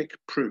specific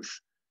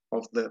proof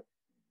of the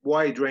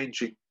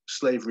wide-ranging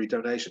slavery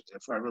donations.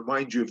 If I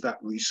remind you of that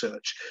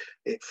research,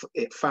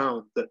 it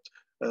found that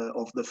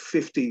of the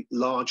 50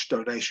 large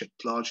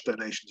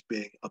donations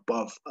being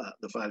above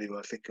the value,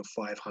 I think, of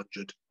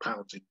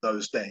 £500 in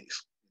those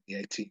days, in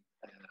the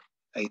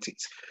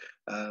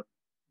 1880s.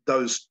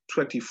 Those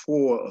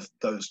 24 of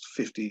those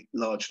 50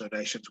 large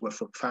donations were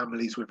from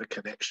families with a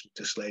connection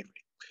to slavery,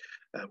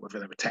 whether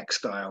they were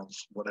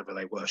textiles, whatever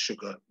they were,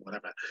 sugar,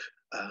 whatever.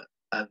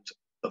 And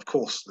of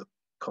course, the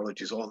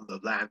college is on the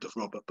land of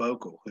Robert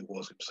Bogle, who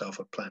was himself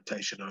a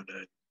plantation owner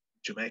in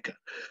Jamaica.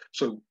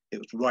 So it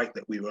was right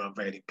that we were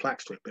unveiling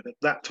plaques to it. But at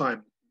that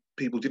time,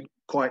 people didn't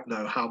quite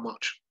know how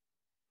much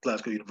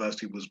Glasgow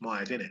University was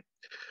mired in it.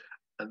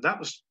 And that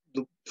was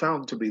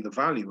found to be the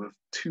value of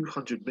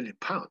 £200 million.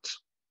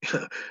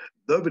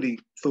 Nobody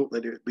thought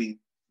that it would be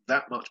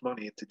that much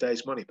money in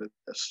today's money, but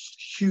a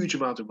huge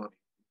amount of money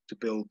to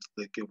build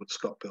the Gilbert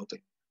Scott building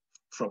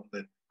from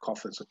the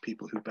coffers of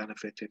people who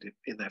benefited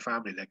in their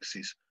family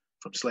legacies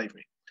from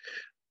slavery.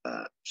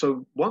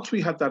 So once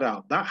we had that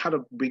out, that had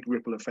a big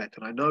ripple effect.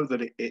 And I know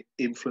that it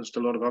influenced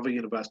a lot of other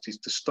universities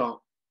to start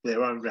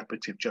their own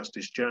reparative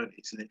justice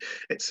journeys. And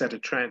it set a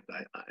trend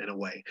in a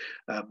way.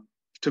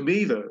 To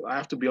me, though, I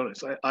have to be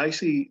honest, I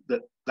see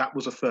that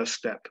was a first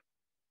step.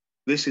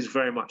 This is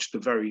very much the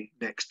very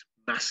next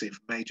massive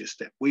major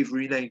step. We've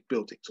renamed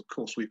buildings. Of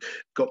course, we've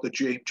got the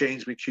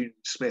James McCune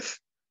Smith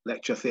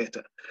Lecture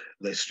Theatre,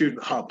 the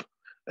student hub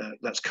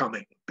that's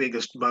coming,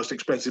 biggest, most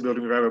expensive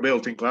building we've ever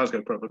built in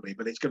Glasgow, probably,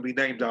 but it's going to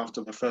be named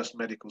after the first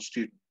medical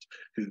student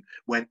who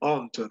went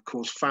on to, of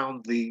course,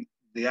 found the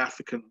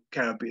African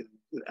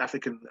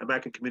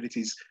American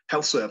community's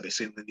health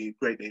service in the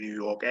greater New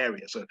York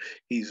area. So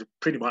he's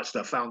pretty much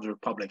the founder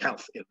of public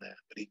health in there,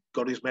 but he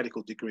got his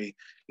medical degree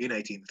in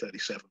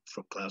 1837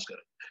 from Glasgow.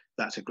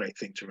 That's a great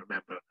thing to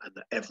remember, and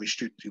that every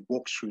student who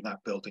walks through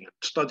that building and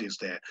studies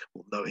there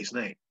will know his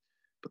name.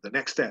 But the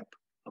next step,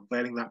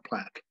 unveiling that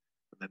plaque,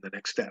 and then the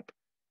next step,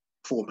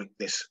 forming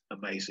this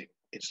amazing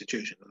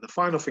institution. And the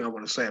final thing I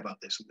want to say about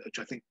this, which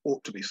I think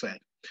ought to be said,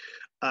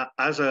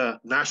 as a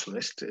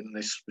nationalist in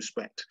this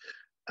respect,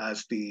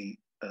 as the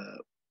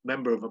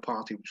member of a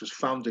party which was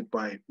founded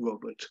by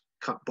Robert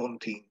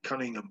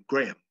Cunningham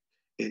Graham,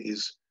 it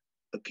is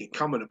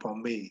incumbent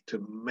upon me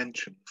to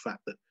mention the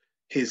fact that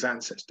his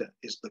ancestor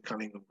is the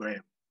Cunningham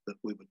Graham that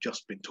we were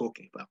just been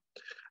talking about.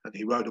 And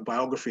he wrote a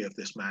biography of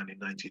this man in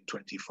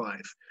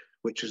 1925,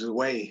 which is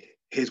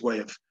his way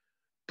of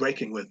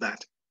breaking with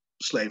that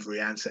slavery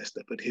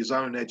ancestor. But his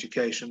own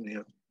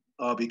education,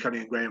 R.B.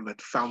 Cunningham Graham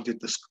had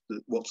founded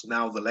what's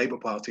now the Labour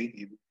Party.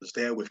 He was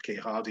there with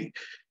Keir Hardie.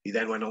 He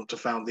then went on to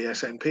found the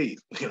SNP.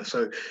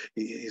 So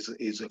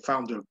he's a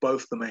founder of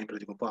both the main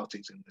political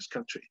parties in this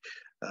country,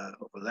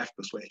 of a left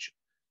persuasion.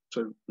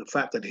 So the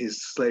fact that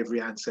his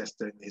slavery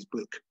ancestor in his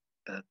book,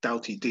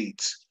 Doughty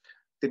Deeds,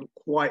 didn't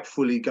quite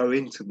fully go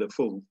into the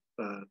full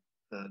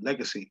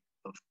legacy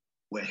of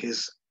where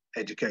his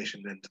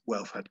education and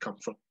wealth had come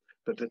from.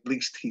 But at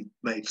least he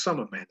made some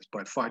amends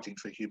by fighting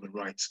for human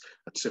rights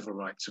and civil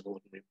rights of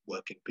ordinary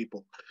working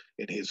people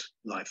in his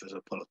life as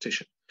a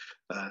politician.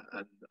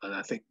 And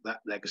I think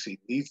that legacy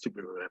needs to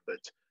be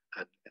remembered,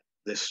 and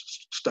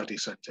this study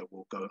centre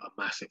will go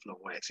a massive long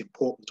way. It's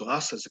important to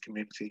us as a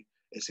community,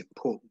 it's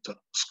important to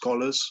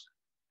scholars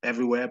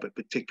everywhere, but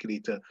particularly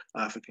to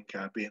African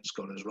Caribbean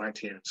scholars right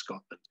here in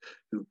Scotland,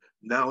 who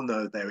now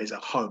know there is a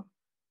home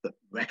that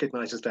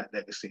recognises that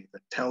legacy,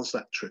 that tells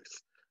that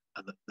truth,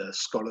 and that the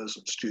scholars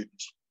and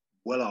students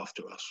well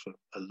after us for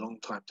a long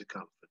time to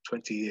come, for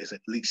 20 years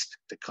at least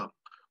to come,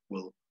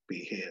 will be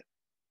here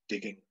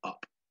digging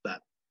up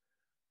that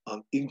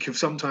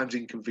sometimes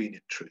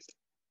inconvenient truth.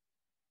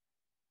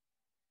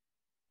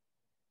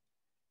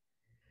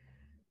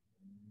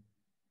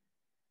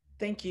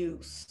 Thank you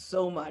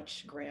so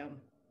much, Graham.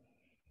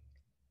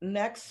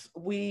 Next,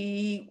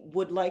 we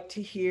would like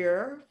to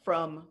hear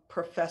from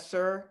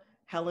Professor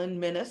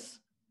Helen Minnis.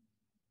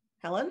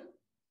 Helen?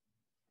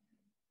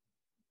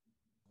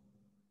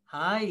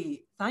 Hi,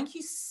 thank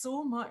you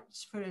so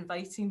much for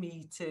inviting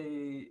me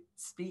to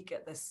speak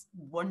at this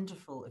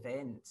wonderful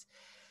event.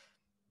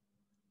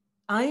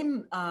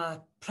 I'm a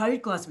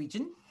proud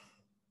Glaswegian.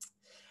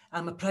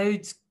 I'm a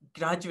proud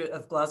graduate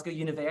of Glasgow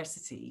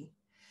University.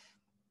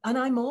 And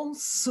I'm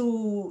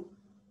also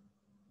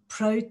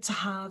proud to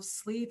have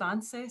slave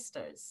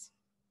ancestors.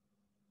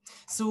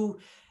 So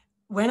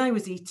when I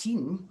was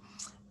 18,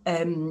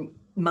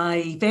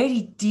 my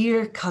very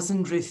dear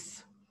cousin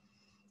Ruth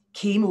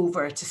came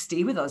over to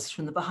stay with us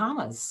from the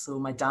Bahamas. So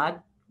my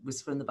dad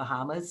was from the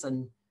Bahamas,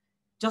 and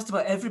just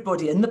about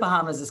everybody in the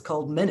Bahamas is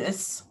called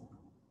Minnis.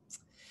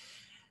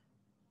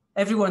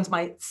 Everyone's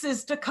my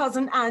sister,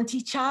 cousin,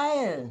 auntie,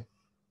 child.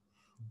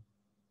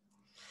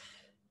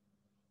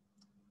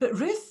 But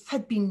Ruth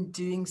had been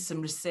doing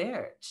some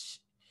research.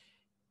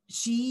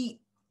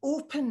 She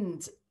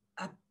opened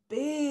a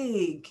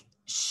big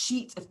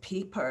sheet of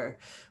paper,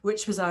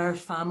 which was our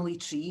family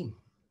tree.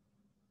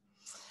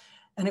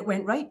 And it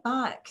went right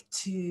back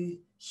to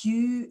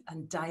Hugh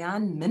and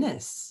Diane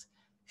Minnis,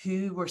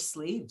 who were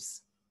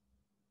slaves.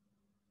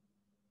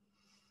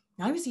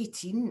 I was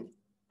 18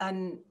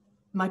 and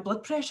my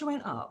blood pressure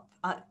went up,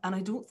 and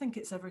I don't think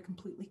it's ever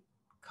completely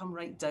come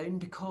right down,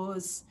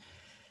 because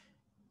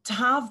to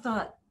have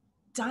that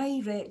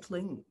direct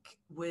link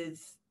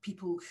with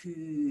people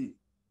who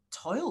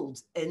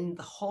toiled in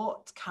the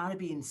hot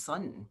Caribbean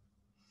sun,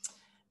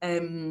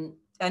 and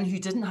who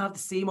didn't have the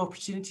same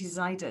opportunities as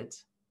I did,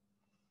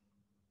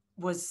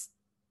 it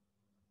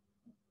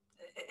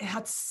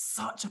had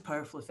such a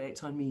powerful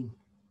effect on me.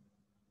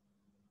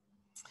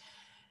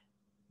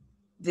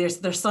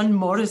 Their son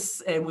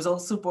Morris was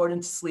also born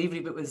into slavery,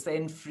 but was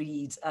then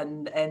freed.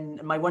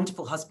 And my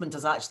wonderful husband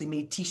has actually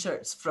made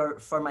T-shirts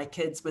for my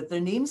kids with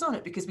their names on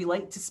it, because we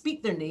like to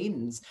speak their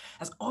names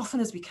as often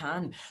as we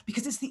can,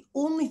 because it's the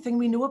only thing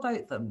we know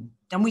about them.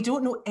 And we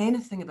don't know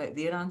anything about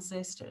their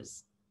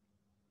ancestors.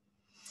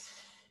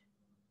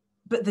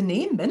 But the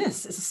name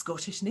Minnis is a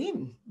Scottish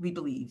name, we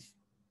believe.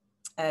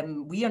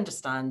 We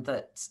understand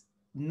that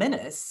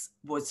Minnis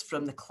was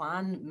from the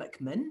clan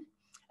MacMinn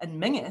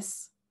and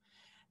Mingus,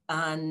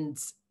 and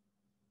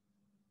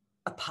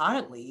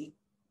apparently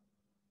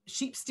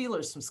sheep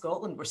stealers from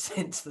Scotland were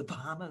sent to the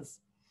Bahamas.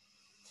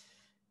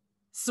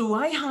 So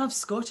I have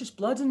Scottish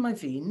blood in my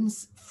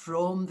veins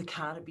from the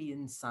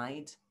Caribbean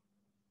side.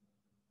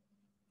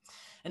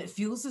 And it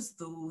feels as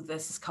though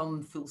this has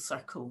come full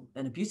circle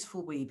in a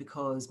beautiful way,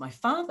 because my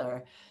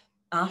father,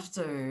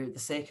 after the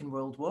Second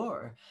World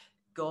War,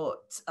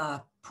 got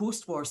a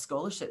post-war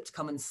scholarship to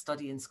come and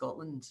study in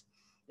Scotland.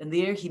 And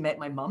there he met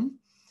my mum.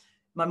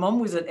 My mum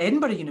was at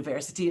Edinburgh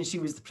University, and she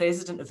was the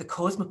president of the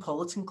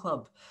Cosmopolitan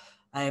Club.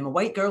 I'm a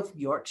white girl from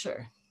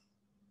Yorkshire.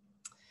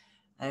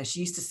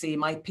 She used to say,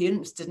 my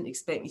parents didn't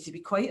expect me to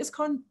be quite as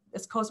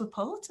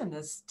cosmopolitan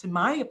as to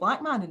marry a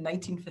black man in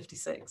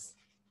 1956.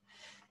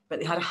 But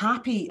they had a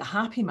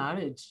happy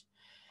marriage.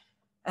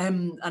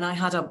 And I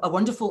had a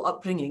wonderful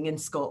upbringing in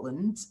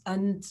Scotland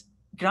and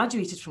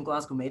graduated from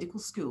Glasgow Medical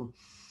School.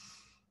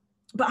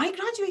 But I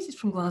graduated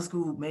from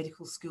Glasgow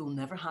Medical School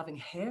never having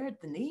heard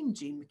the name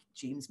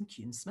James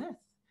McCune Smith,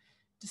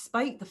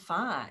 despite the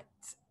fact,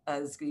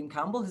 as Graham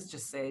Campbell has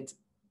just said,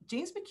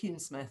 James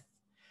McCune Smith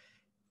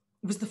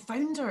was the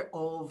founder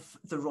of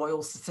the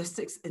Royal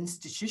Statistics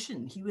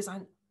Institution. He was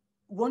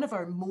one of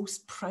our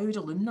most proud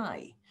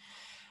alumni,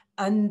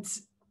 and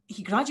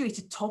he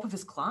graduated top of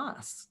his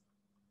class.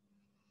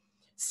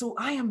 So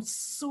I am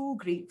so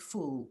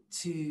grateful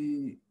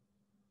to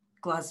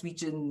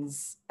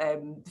Glaswegians,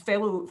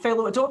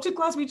 fellow adopted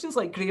Glaswegians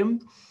like Graham,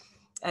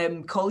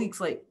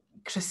 colleagues like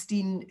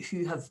Christine,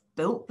 who have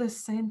built this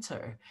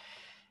centre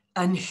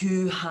and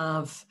who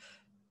have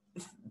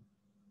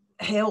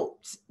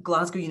helped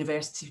Glasgow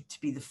University to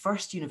be the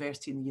first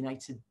university in the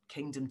United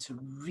Kingdom to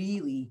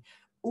really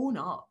own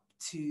up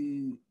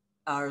to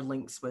our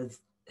links with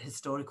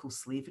historical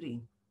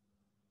slavery.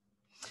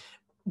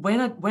 When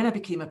I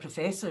became a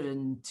professor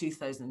in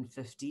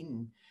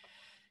 2015,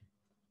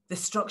 the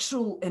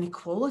structural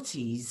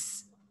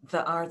inequalities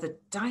that are the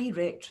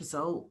direct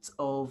result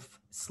of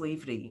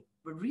slavery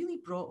were really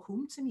brought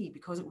home to me,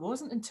 because it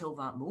wasn't until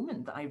that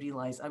moment that I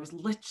realised I was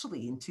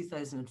literally, in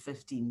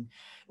 2015,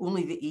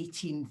 only the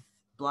 18th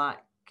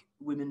Black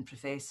women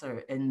professor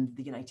in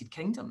the United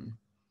Kingdom.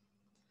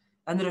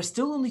 And there are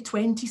still only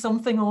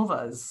 20-something of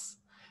us.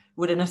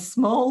 We're in a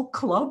small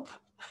club.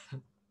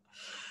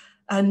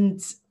 And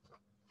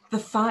the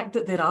fact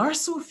that there are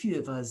so few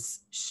of us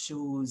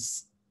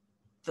shows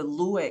the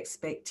low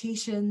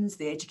expectations,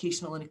 the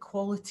educational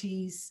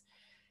inequalities,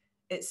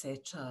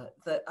 etc.,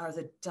 that are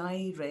the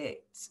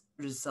direct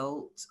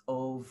result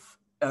of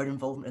our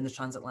involvement in the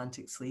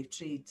transatlantic slave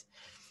trade.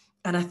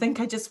 And I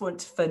think I just want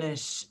to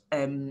finish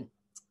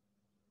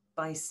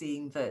by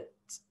saying that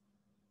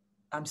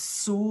I'm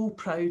so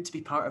proud to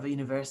be part of a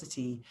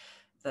university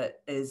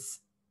that is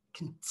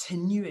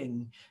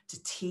continuing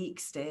to take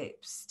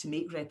steps to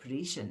make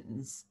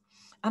reparations.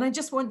 And I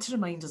just want to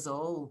remind us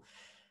all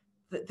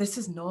that this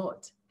is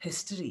not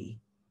history.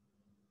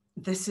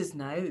 This is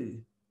now.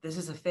 This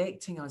is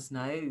affecting us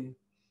now.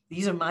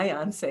 These are my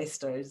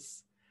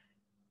ancestors,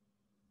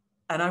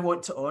 and I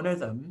want to honour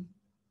them.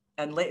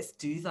 And let's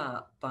do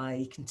that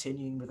by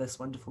continuing with this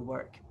wonderful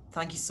work.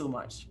 Thank you so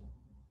much.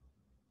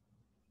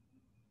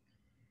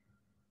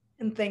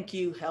 And thank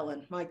you,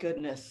 Helen. My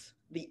goodness,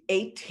 the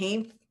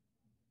 18th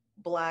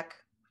Black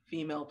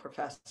female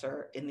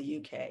professor in the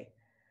UK.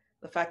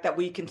 The fact that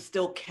we can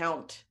still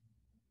count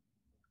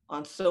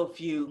on so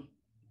few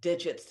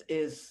digits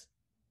is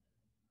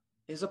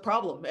a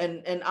problem,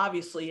 and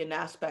obviously an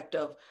aspect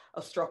of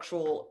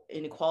structural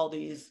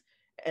inequalities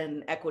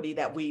and equity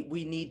that we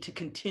need to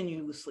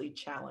continuously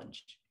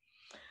challenge.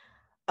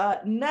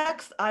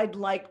 Next, I'd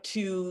like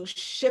to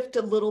shift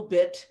a little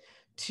bit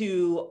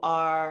to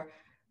our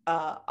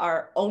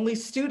only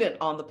student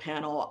on the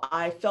panel.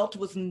 I felt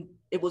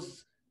it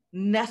was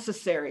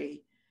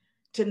necessary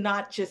to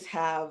not just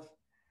have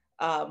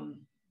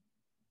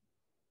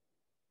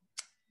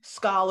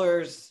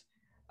scholars,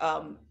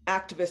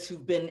 activists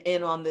who've been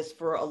in on this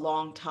for a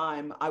long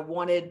time. I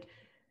wanted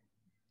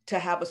to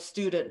have a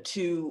student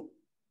to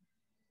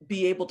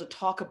be able to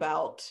talk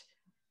about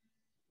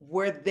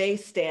where they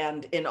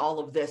stand in all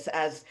of this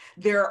as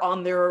they're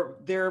on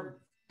their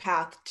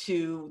path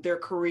to their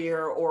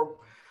career, or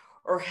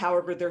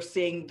however they're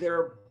seeing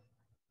their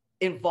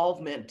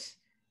involvement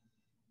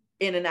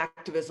in an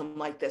activism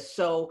like this.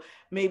 So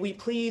may we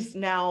please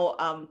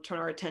now turn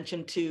our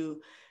attention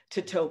to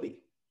Toby.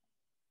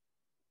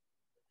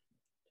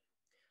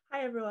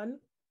 Hi, everyone.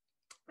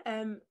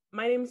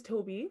 My name is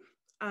Toby,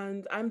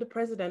 and I'm the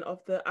president of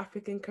the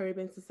African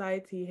Caribbean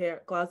Society here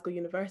at Glasgow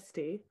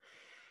University.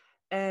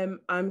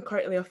 I'm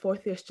currently a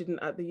fourth year student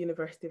at the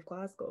University of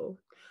Glasgow.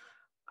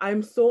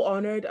 I'm so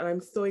honored and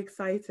I'm so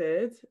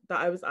excited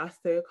that I was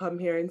asked to come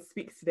here and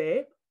speak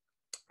today,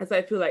 as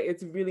I feel like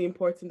it's really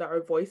important that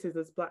our voices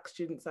as Black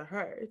students are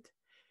heard.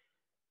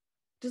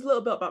 Just a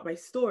little bit about my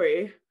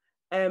story.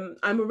 I'm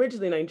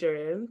originally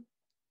Nigerian,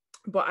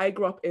 but I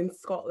grew up in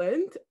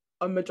Scotland,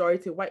 a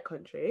majority white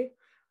country.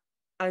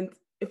 And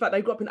in fact,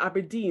 I grew up in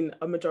Aberdeen,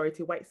 a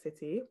majority white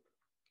city.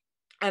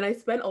 And I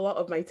spent a lot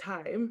of my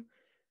time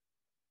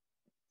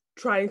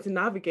trying to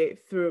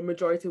navigate through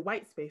majority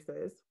white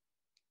spaces.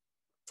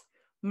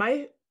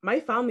 My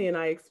family and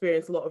I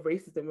experienced a lot of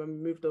racism when we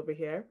moved over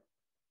here,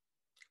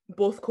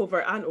 both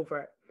covert and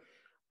overt.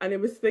 And it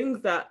was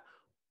things that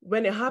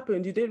when it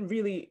happened, you didn't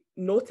really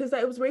notice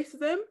that it was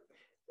racism.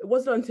 It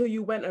wasn't until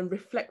you went and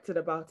reflected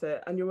about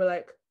it and you were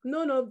like,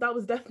 no, that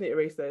was definitely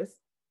racist.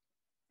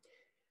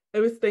 It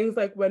was things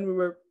like when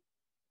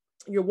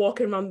you're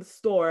walking around the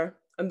store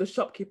and the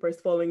shopkeeper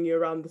is following you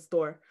around the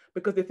store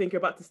because they think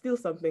you're about to steal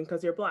something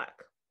because you're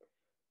Black.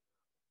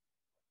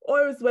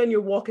 Or it was when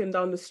you're walking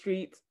down the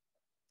street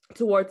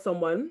towards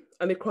someone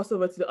and they cross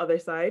over to the other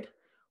side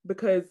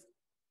because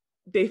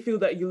they feel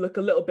that you look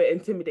a little bit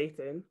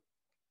intimidating.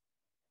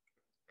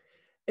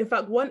 In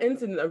fact, one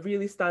incident that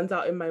really stands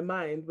out in my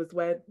mind was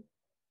when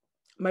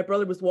my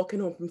brother was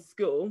walking home from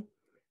school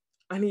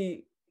and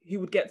he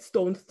would get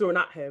stones thrown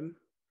at him.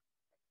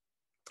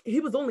 He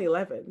was only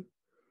 11.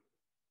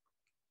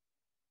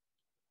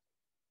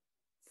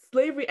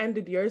 Slavery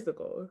ended years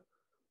ago,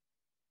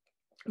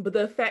 but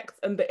the effects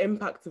and the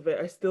impacts of it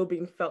are still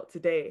being felt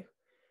today.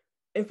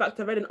 In fact,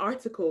 I read an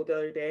article the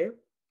other day,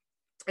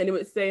 and it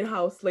was saying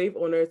how slave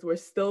owners were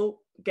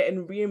still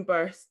getting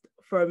reimbursed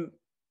from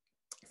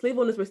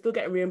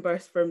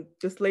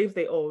the slaves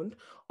they owned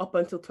up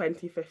until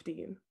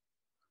 2015.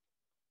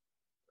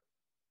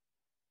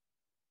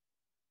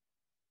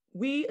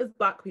 We as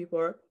Black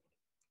people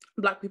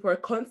are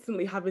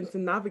constantly having to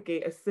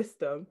navigate a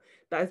system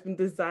that has been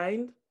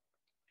designed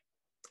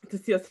to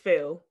see us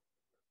fail.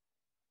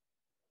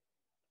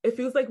 It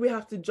feels like we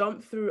have to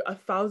jump through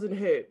 1,000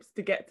 hoops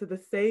to get to the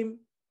same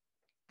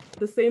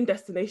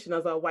destination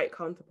as our white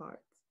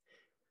counterparts.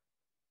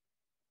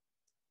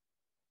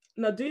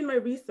 Now, doing my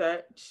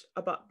research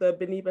about the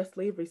Beniba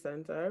Slavery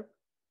Center,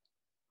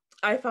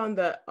 I found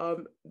that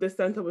this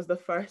center was the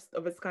first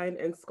of its kind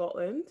in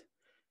Scotland.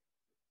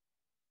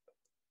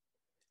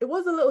 It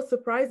was a little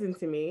surprising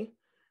to me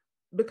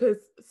because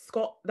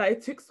that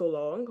it took so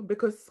long,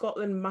 because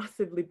Scotland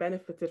massively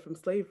benefited from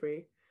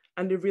slavery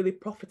and they really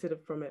profited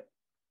from it.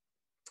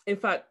 In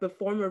fact, the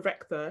former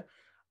rector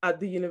at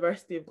the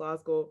University of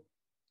Glasgow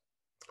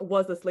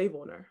was a slave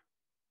owner.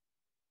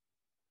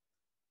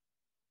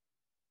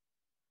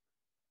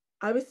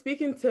 I was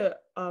speaking to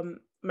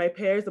my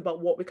peers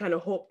about what we kind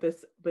of hoped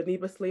this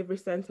Beniba Slavery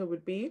Center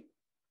would be.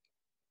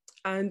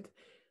 And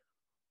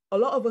a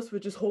lot of us were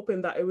just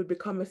hoping that it would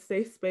become a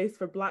safe space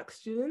for Black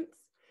students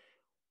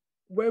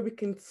where we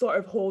can sort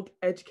of hold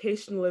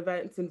educational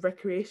events and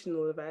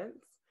recreational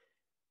events.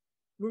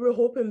 We were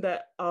hoping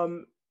that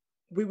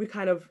we would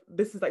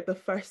this is like the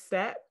first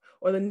step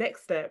or the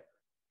next step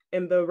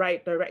in the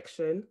right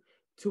direction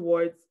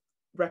towards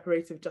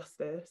reparative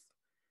justice.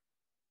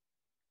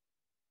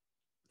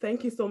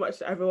 thank you so much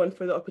to everyone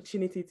for the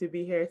opportunity to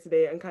be here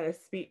today and kind of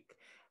speak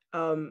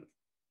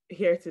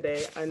here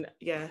today. And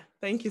yeah,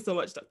 thank you so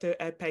much, Dr.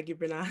 Peggy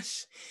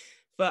Bernash,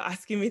 for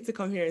asking me to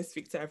come here and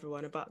speak to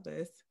everyone about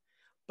this.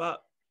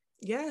 But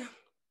yeah,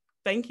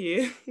 thank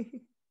you.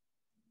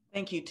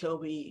 Thank you,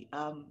 Toby.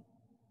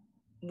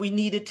 We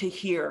needed to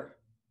hear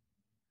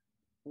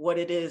what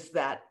it is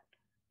that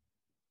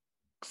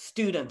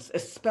students,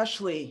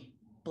 especially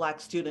Black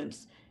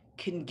students,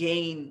 can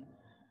gain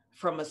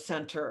from a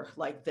center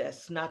like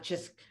this, not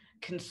just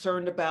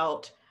concerned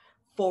about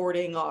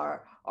forwarding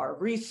our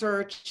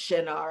research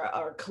and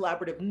our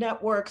collaborative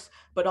networks,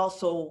 but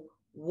also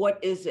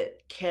what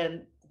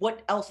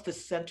else the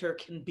center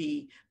can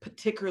be,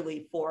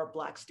 particularly for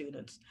Black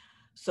students.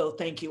 So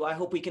thank you. I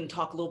hope we can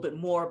talk a little bit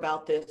more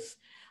about this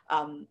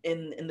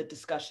in the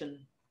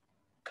discussion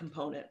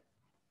component.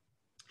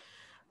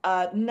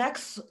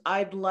 Next,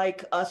 I'd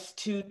like us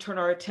to turn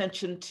our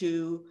attention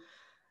to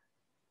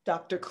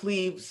Dr.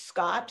 Cleve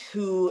Scott,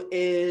 who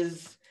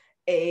is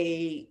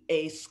a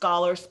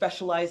scholar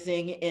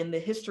specializing in the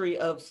history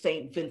of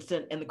St.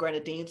 Vincent and the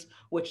Grenadines,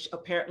 which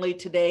apparently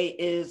today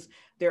is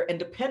their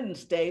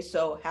Independence Day,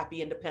 so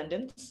happy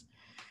Independence.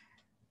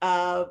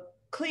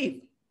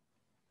 Cleve,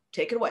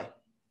 take it away.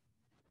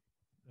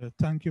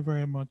 Thank you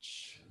very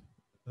much,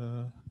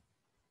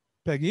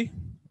 Peggy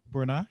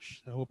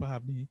Bernash. I hope I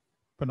have the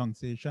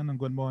pronunciation. And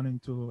good morning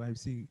to, I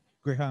see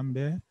Graham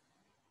there.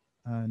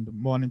 And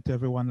morning to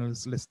everyone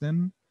else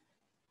listening.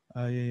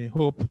 I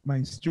hope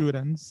my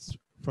students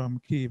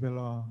from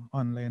Keyville are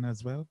online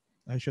as well.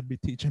 I should be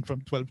teaching from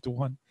 12 to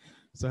 1.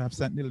 So I've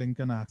sent the link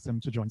and asked them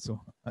to join,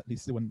 so at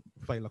least they won't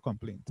file a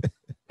complaint.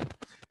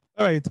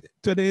 All right,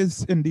 today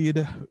is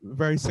indeed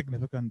very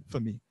significant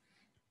for me.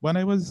 When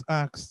I was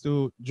asked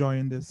to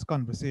join this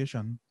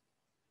conversation,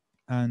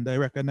 and I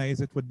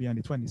recognized it would be on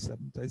the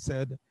 27th, I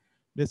said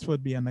this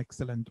would be an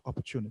excellent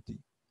opportunity.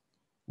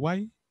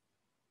 Why?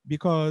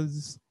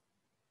 Because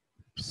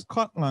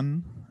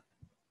Scotland,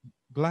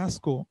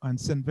 Glasgow, and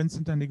St.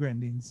 Vincent and the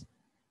Grenadines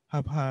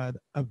have had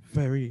a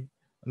very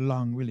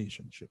long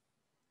relationship.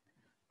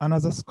 And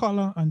as a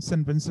scholar on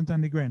St. Vincent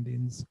and the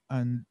Grenadines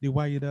and the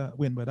wider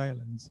Windward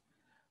Islands,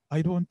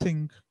 I don't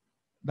think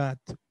that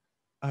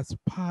as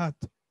part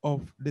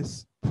of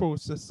this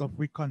process of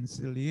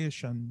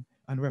reconciliation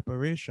and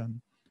reparation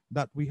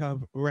that we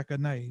have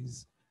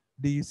recognized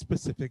these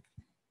specific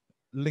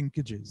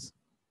linkages.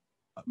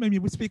 Maybe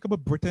we speak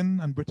about Britain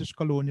and British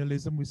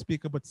colonialism, we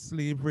speak about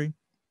slavery,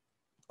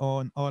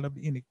 on all of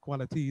the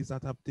inequalities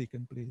that have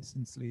taken place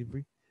in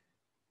slavery.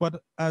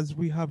 But as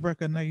we have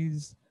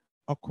recognized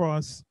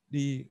across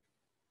the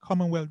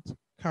Commonwealth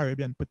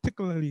Caribbean,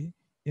 particularly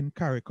in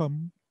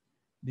CARICOM,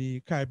 the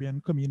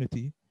Caribbean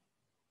community,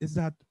 is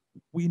that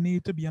we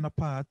need to be on a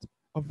path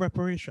of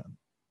reparation.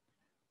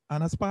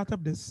 And as part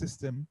of this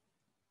system,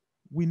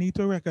 we need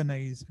to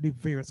recognize the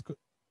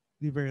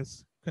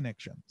various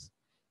connections.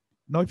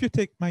 Now, if you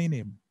take my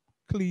name,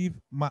 Cleve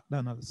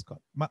MacDonald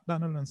Scott,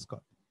 MacDonald and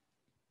Scott,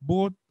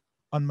 both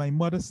on my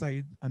mother's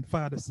side and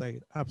father's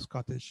side have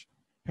Scottish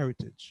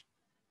heritage.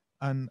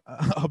 And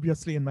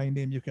obviously in my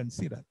name, you can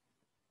see that.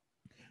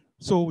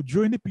 So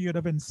during the period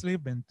of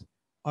enslavement,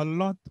 a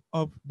lot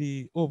of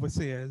the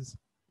overseers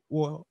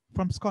were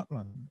from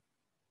Scotland.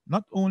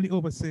 Not only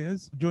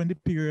overseers, during the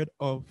period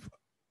of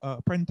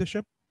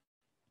apprenticeship,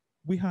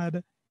 we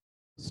had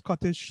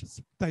Scottish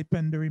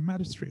stipendiary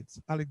magistrates.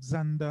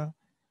 Alexander,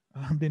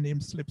 the name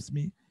slips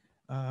me,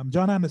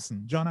 John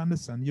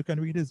Anderson, you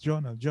can read his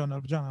journal of John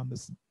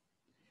Anderson.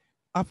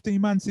 After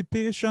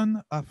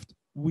emancipation,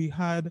 we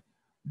had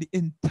the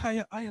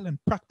entire island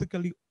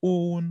practically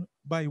owned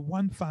by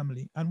one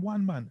family and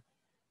one man,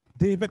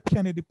 David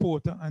Kennedy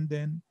Porter, and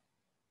then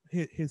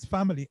his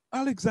family,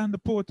 Alexander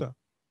Porter,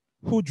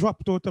 who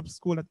dropped out of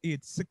school at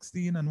age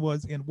 16 and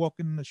was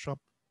working in a shop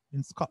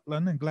in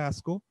Scotland and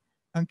Glasgow,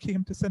 and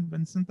came to St.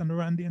 Vincent and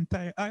ran the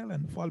entire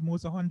island for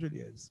almost 100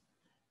 years,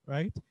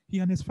 right? He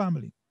and his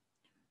family.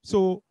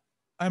 So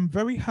I'm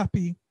very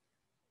happy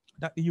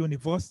that the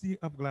University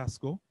of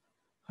Glasgow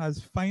has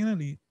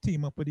finally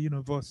teamed up with the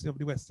University of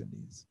the West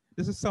Indies.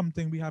 This is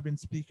something we have been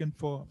speaking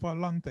for a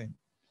long time.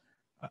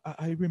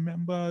 I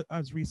remember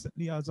as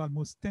recently as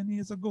almost 10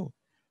 years ago,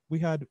 we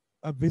had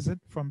a visit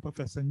from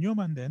Professor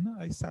Newman then.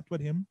 I sat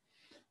with him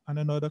and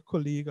another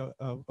colleague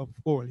of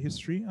oral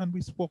history, and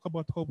we spoke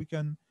about how we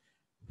can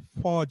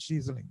forge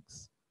these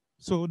links.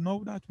 So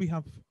now that we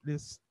have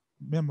this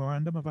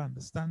memorandum of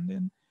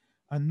understanding,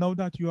 and now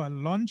that you are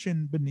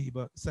launching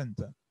Beniba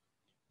Center,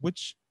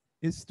 which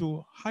is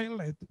to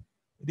highlight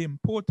the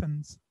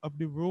importance of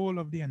the role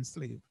of the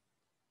enslaved.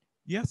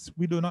 Yes,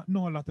 we do not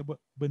know a lot about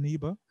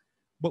Beniba,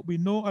 but we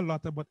know a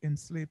lot about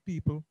enslaved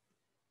people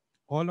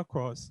all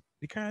across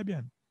the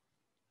Caribbean.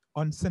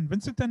 On St.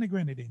 Vincent and the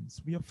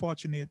Grenadines, we are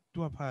fortunate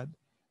to have had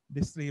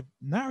the slave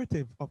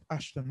narrative of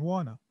Ashton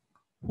Warner,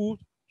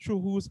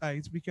 through whose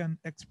eyes we can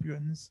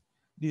experience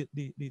the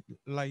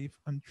life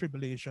and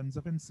tribulations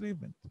of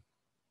enslavement.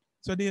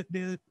 So there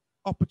are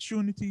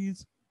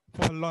opportunities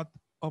for a lot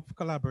of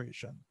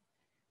collaboration.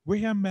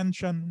 Graham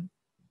mentioned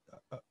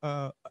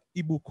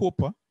Ibu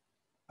Kopa.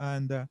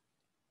 And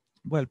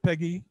well,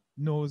 Peggy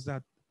knows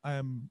that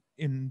I'm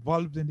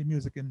involved in the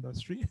music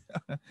industry.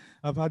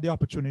 I've had the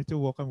opportunity to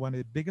work on one of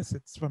the biggest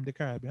hits from the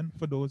Caribbean.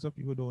 For those of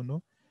you who don't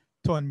know,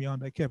 Turn Me On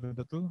by Kevin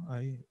Little.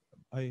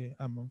 I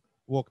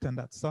worked on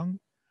that song.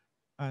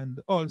 And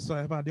also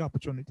I've had the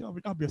opportunity,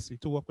 obviously,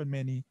 to work with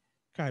many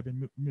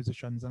Caribbean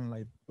musicians and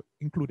live,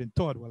 including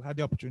Toadwell. I had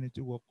the opportunity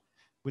to work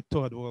with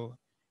Toadwell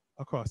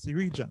across the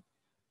region.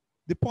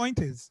 The point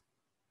is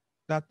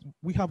that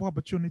we have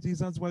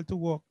opportunities as well to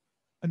work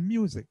on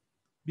music,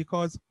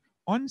 because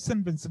on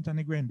St. Vincent and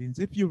the Grenadines,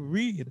 if you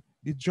read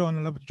the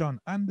Journal of John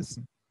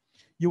Anderson,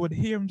 you would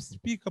hear him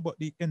speak about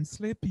the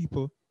enslaved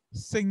people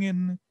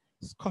singing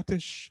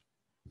Scottish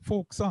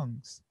folk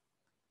songs.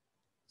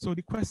 So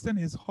the question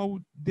is, how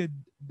did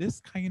this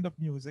kind of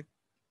music,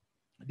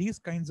 these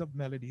kinds of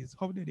melodies,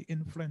 how did they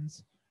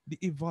influence the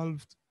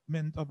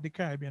evolvement of the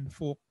Caribbean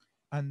folk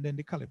and then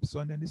the calypso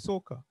and then the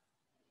soca?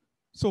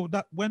 So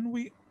that when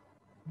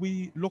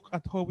we look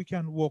at how we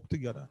can work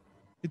together,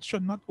 it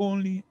should not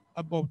only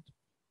about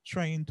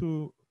trying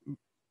to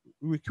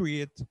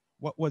recreate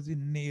what was the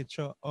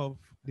nature of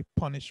the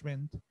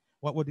punishment,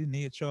 what was the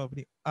nature of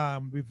the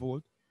armed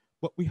revolt,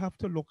 but we have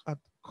to look at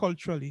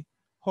culturally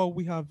how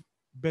we have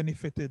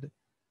benefited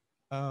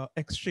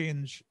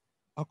exchange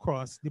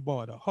across the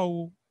border.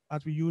 How,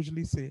 as we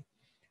usually say,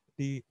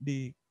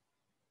 the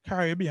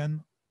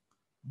Caribbean,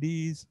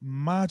 these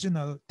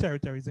marginal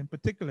territories in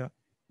particular,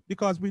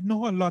 because we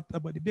know a lot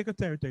about the bigger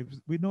territories.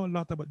 We know a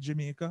lot about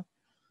Jamaica.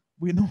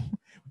 We know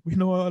we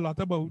know a lot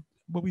about,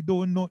 but we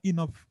don't know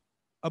enough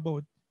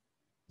about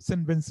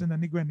St. Vincent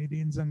and the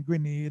Grenadines and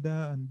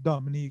Grenada and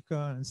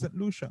Dominica and St.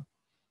 Lucia.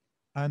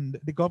 And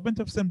the government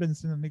of St.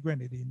 Vincent and the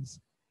Grenadines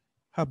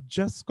have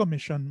just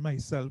commissioned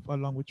myself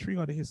along with 3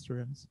 other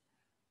historians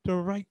to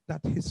write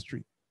that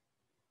history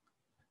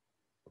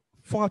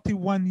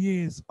 41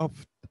 years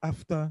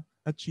after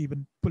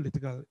achieving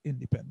political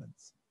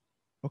independence.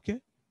 Okay?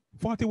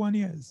 41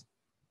 years.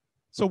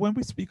 So when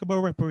we speak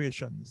about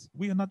reparations,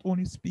 we are not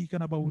only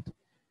speaking about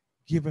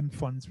giving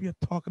funds, we are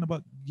talking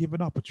about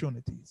giving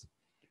opportunities.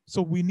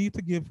 So we need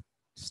to give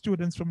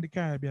students from the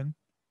Caribbean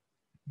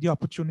the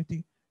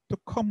opportunity to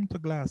come to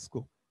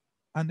Glasgow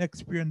and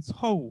experience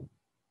how.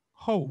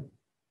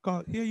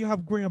 Because here you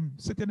have Graham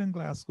sitting in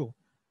Glasgow,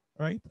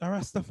 right? A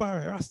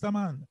Rastafari,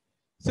 Rastaman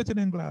sitting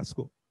in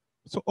Glasgow.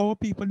 So our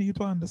people need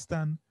to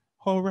understand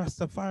how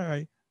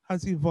Rastafari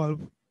has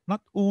evolved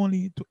not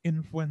only to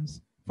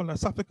influence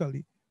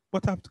philosophically,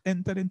 but have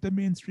entered into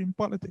mainstream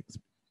politics.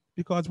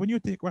 Because when you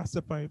take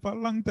Rastafari for a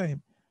long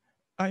time,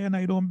 I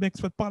don't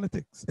mix with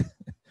politics,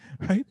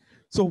 right?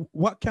 So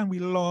what can we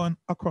learn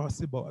across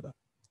the border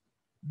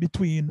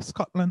between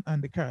Scotland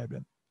and the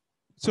Caribbean?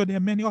 So there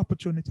are many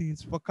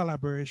opportunities for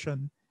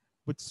collaboration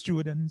with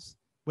students,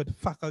 with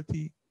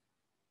faculty,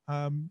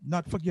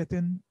 not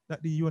forgetting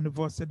that the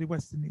University of the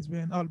West Indies,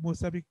 we're in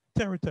almost every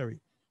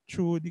territory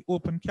through the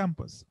open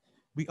campus.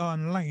 We are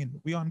online,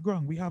 we are on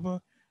ground. We have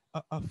a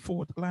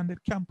 4th landed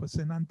campus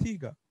in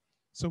Antigua.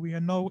 So we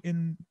are now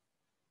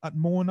at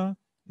Mona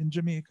in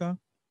Jamaica,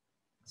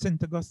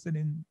 St. Augustine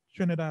in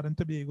Trinidad and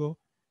Tobago,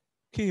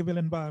 Cayville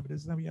in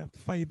Barbados, and we have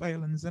 5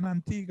 islands in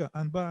Antigua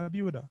and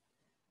Barbuda,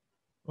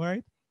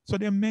 right? So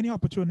there are many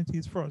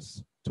opportunities for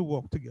us to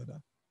work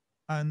together.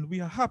 And we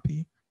are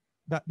happy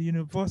that the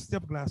University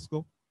of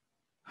Glasgow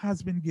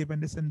has been given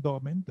this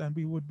endowment, and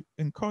we would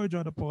encourage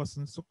other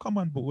persons to come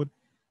on board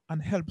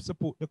and help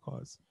support the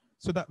cause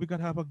so that we could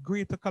have a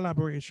greater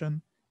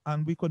collaboration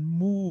and we could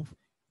move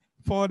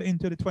forward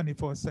into the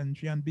 21st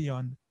century and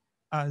beyond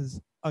as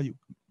a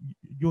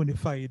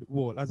unified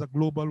world, as a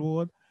global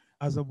world,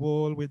 as a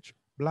world which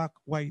Black,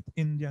 white,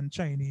 Indian,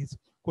 Chinese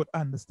could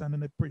understand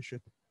and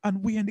appreciate.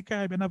 And we in the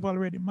Caribbean have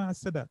already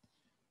mastered that.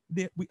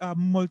 We are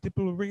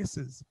multiple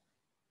races.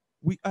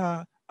 We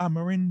are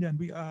Amerindian,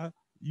 we are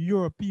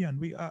European,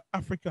 we are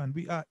African,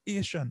 we are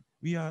Asian,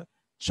 we are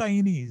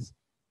Chinese.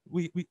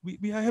 We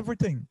are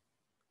everything.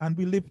 And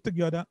we live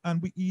together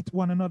and we eat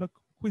one another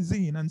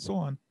cuisine and so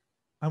on.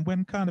 And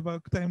when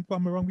carnival time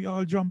comes around, we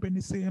all jump in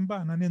the same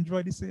band and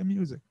enjoy the same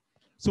music.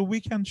 So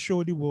we can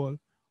show the world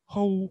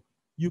how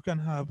you can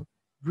have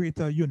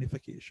greater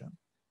unification.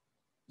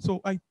 So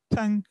I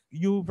thank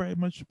you very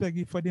much,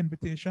 Peggy, for the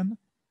invitation.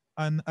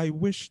 And I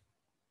wish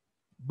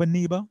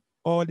Beniba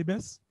all the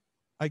best.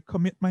 I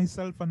commit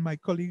myself and my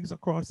colleagues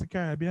across the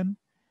Caribbean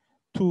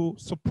to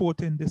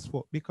supporting this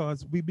work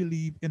because we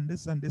believe in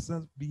this and this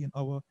has been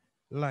our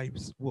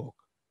life's work.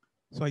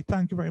 So I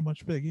thank you very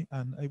much, Peggy,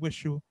 and I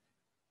wish you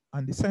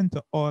and the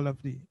center all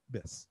of the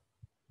best.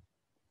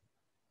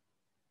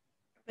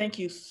 Thank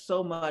you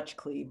so much,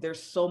 Cleve.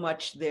 There's so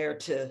much there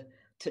to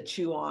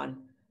chew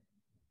on.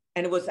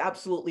 And it was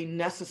absolutely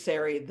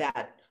necessary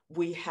that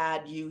we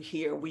had you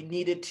here. We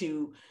needed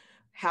to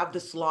have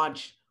this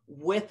launch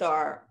with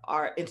our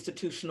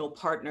institutional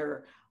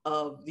partner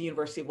of the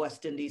University of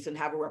West Indies and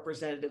have a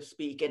representative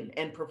speak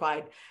and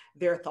provide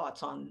their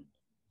thoughts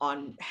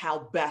on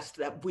how best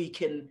that we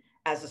can,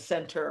 as a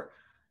center,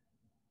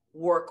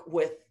 work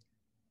with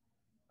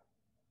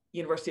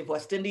University of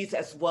West Indies,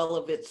 as well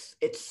as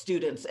its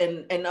students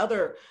and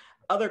other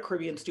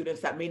Caribbean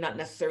students that may not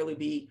necessarily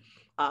be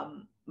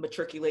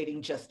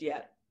matriculating just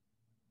yet.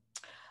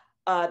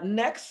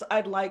 Next,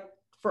 I'd like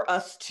for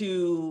us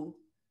to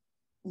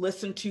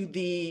listen to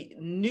the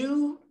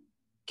new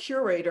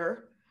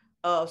curator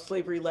of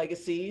Slavery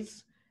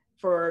Legacies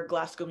for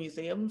Glasgow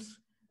Museums,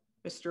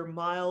 Mr.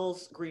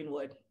 Miles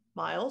Greenwood.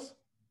 Miles?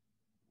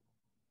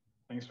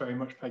 Thanks very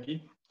much,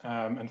 Peggy.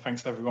 And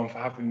thanks everyone for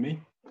having me.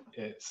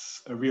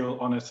 It's a real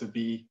honor to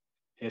be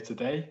here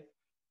today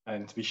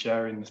and to be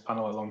sharing this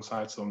panel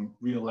alongside some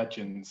real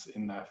legends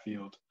in their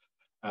field,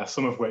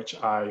 some of which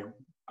I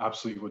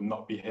absolutely would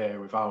not be here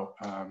without.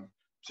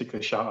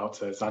 Particularly shout out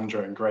to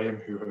Zandra and Graham,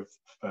 who have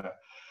for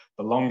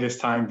the longest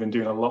time been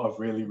doing a lot of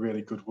really,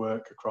 really good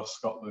work across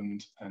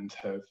Scotland and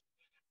have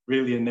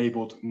really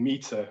enabled me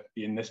to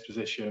be in this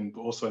position,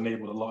 but also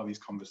enabled a lot of these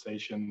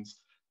conversations,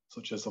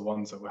 such as the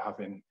ones that we're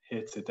having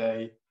here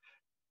today,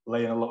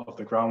 laying a lot of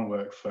the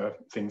groundwork for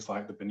things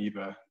like the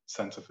Beniba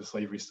Centre for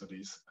Slavery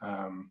Studies.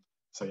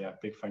 So yeah,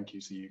 big thank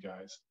you to you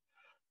guys.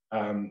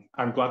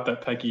 I'm glad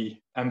that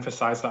Peggy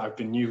emphasised that I've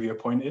been newly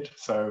appointed,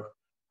 so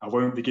I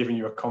won't be giving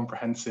you a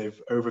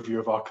comprehensive overview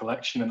of our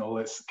collection and all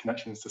its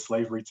connections to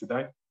slavery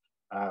today.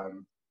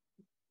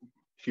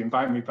 If you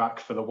invite me back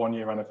for the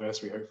 1-year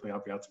anniversary, hopefully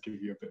I'll be able to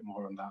give you a bit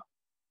more on that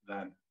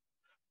then.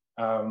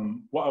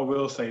 What I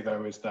will say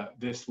though is that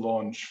this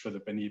launch for the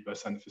Beniba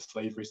Centre for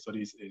Slavery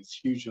Studies is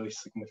hugely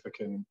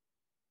significant,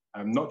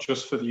 not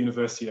just for the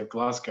University of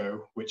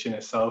Glasgow, which in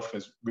itself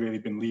has really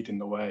been leading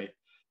the way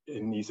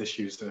in these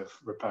issues of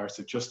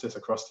reparative justice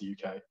across the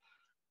UK,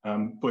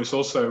 but it's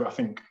also, I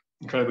think,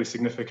 incredibly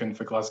significant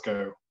for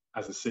Glasgow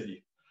as a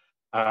city.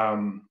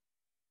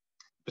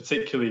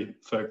 Particularly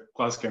for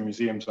Glasgow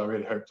Museums, I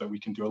really hope that we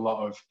can do a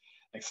lot of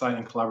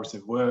exciting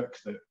collaborative work,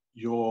 that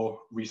your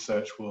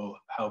research will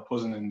help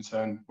us, and in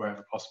turn,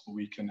 wherever possible,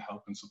 we can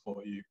help and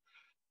support you.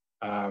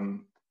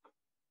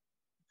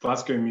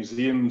 Glasgow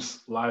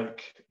Museums,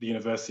 like the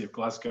University of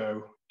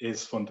Glasgow,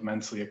 is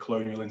fundamentally a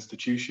colonial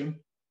institution.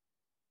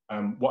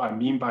 What I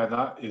mean by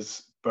that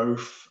is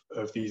both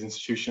of these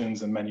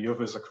institutions and many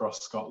others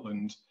across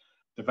Scotland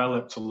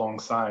developed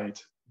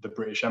alongside the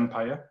British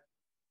Empire.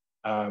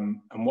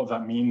 And what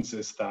that means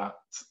is that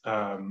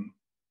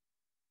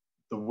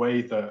the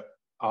way that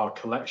our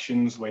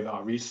collections, the way that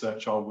our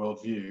research, our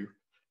worldview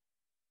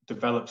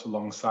developed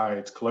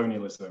alongside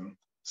colonialism.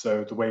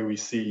 So the way we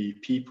see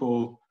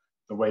people,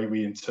 the way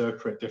we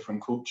interpret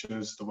different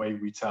cultures, the way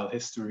we tell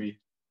history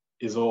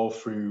is all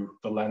through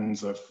the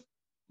lens of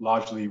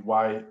largely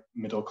white,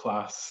 middle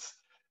class,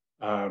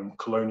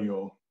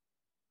 colonial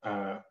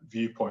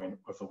viewpoint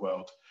of the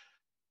world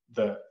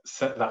that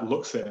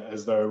looks at it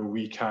as though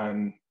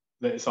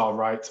that it's our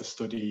right to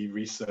study,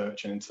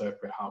 research, and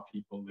interpret how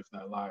people live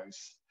their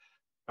lives.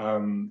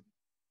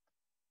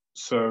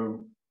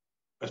 So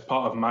as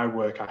part of my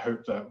work, I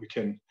hope that we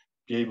can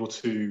be able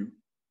to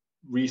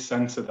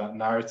recenter that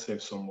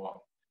narrative somewhat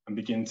and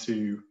begin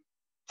to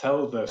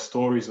tell the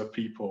stories of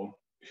people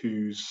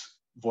whose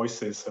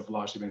voices have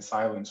largely been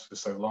silenced for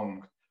so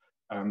long,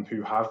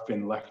 who have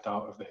been left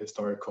out of the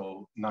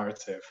historical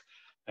narrative,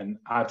 and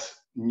add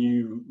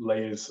new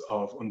layers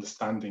of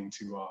understanding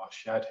to our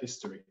shared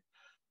history.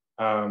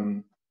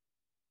 I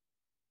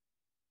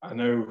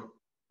know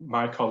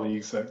my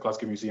colleagues at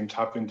Glasgow Museums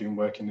have been doing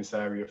work in this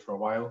area for a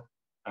while,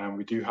 and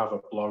we do have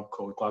a blog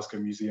called Glasgow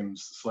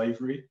Museums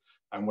Slavery,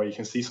 and where you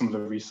can see some of the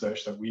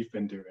research that we've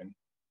been doing.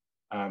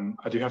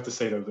 I do have to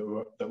say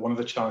though that one of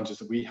the challenges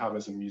that we have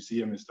as a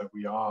museum is that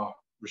we are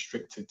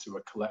restricted to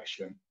a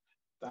collection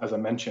that, as I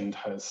mentioned,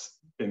 has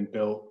been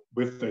built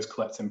with those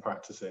collecting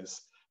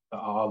practices that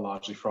are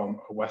largely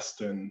from a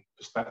Western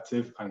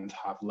perspective and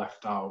have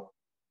left out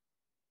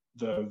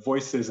the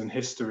voices and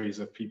histories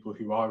of people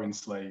who are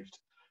enslaved.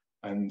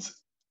 And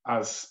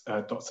as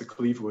Dr.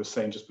 Cleaver was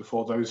saying just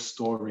before, those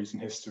stories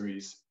and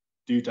histories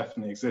do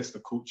definitely exist. The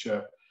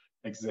culture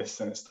exists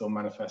and it still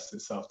manifests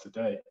itself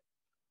today.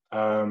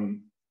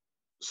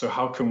 So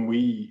how can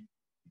we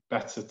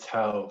better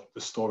tell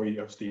the story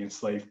of the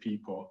enslaved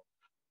people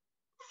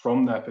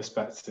from their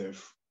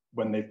perspective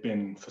when they've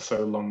been for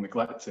so long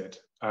neglected?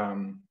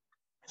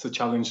 It's a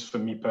challenge for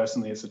me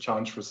personally, it's a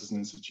challenge for us as an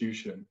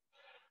institution.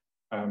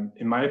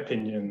 In my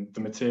opinion,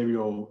 the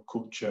material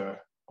culture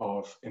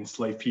of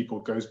enslaved people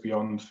goes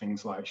beyond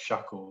things like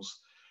shackles,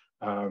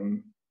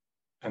 and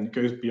it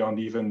goes beyond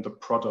even the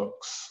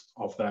products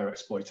of their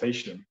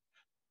exploitation.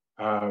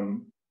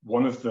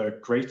 One of the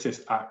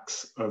greatest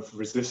acts of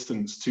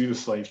resistance to the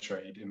slave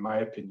trade, in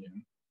my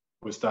opinion,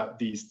 was that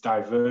these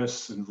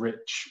diverse and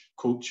rich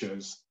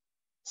cultures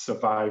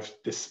survived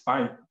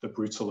despite the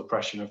brutal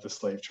oppression of the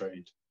slave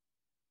trade.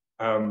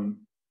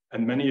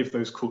 And many of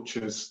those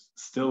cultures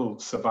still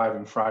survive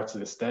and thrive to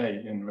this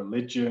day in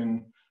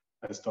religion,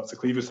 as Dr.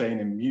 Cleaver was saying,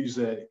 in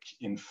music,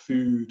 in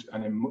food,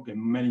 and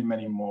in many,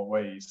 many more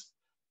ways.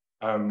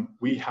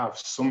 We have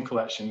some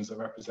collections that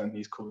represent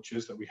these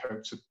cultures that we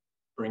hope to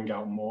bring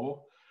out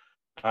more.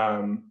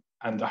 And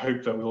I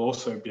hope that we'll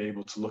also be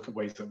able to look at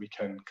ways that we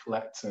can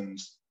collect and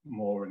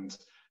more and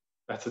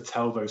better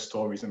tell those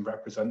stories and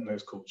represent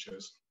those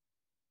cultures.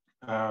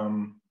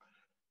 And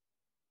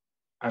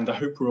I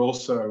hope we're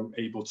also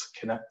able to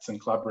connect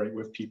and collaborate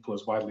with people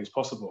as widely as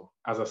possible.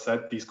 As I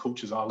said, these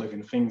cultures are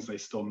living things. They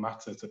still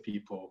matter to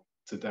people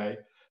today.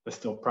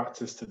 They're still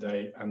practiced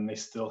today, and they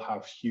still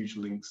have huge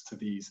links to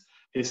these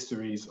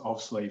histories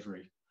of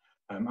slavery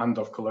and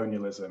of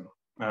colonialism.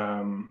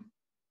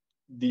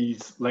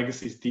 These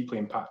legacies deeply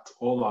impact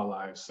all our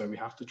lives, so we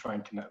have to try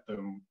and connect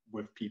them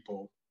with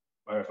people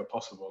wherever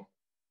possible.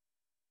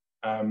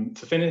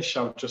 To finish,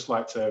 I would just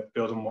like to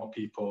build on what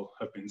people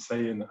have been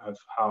saying of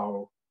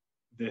how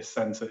this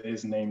centre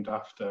is named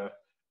after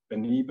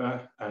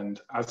Beniba, and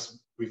as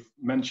we've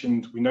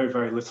mentioned, we know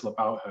very little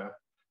about her.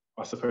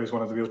 I suppose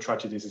one of the real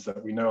tragedies is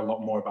that we know a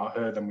lot more about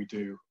her than we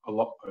do a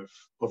lot of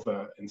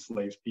other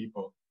enslaved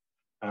people.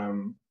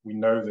 We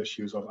know that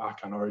she was of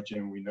Akan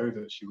origin, we know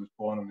that she was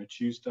born on a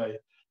Tuesday,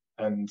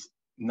 and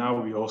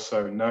now we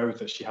also know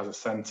that she has a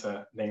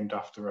centre named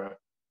after her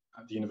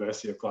at the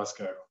University of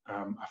Glasgow.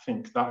 I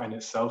think that in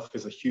itself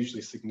is a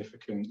hugely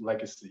significant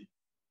legacy.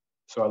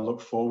 So I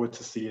look forward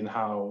to seeing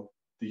how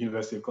the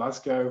University of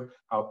Glasgow,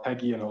 how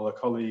Peggy and all her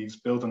colleagues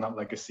build on that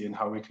legacy, and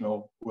how we can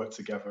all work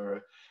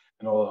together,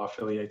 and all our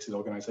affiliated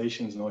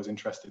organisations and all those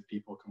interested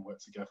people can work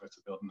together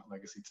to build on that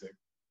legacy too.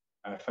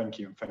 Thank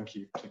you, and thank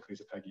you particularly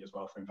to Peggy as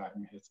well for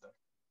inviting me here today.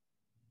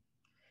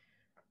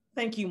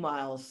 Thank you,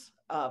 Miles.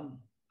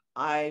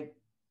 I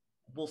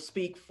will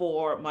speak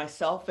for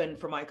myself and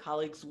for my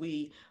colleagues.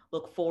 We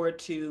look forward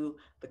to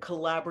the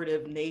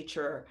collaborative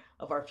nature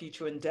of our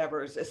future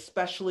endeavors,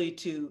 especially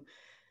to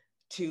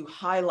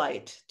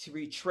highlight, to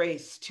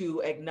retrace,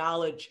 to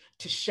acknowledge,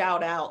 to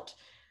shout out,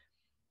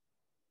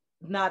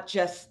 not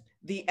just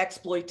the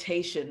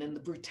exploitation and the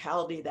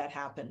brutality that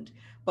happened,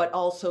 but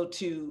also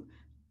to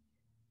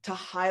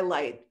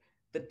highlight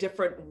the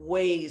different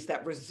ways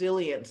that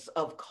resilience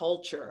of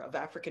culture, of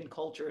African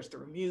cultures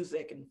through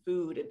music and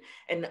food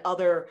and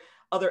other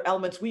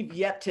elements we've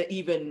yet to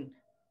even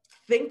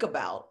think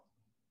about,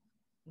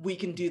 we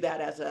can do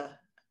that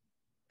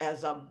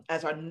as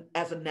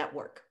a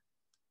network.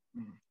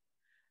 Mm.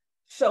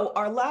 So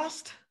our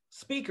last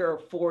speaker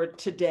for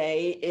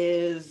today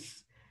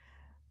is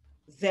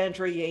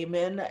Zandra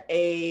Yeaman,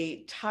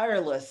 a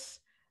tireless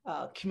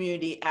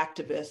community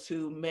activist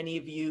who many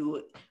of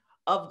you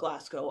of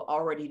Glasgow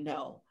already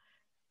know.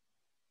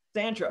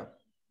 Zandra,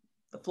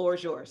 the floor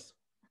is yours.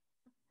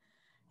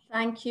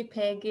 Thank you,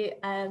 Peggy.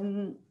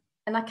 And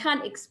I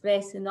can't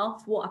express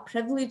enough what a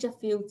privilege I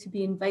feel to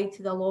be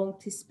invited along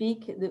to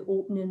speak at the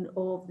opening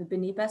of the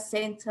Beniba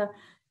Centre.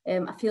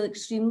 I feel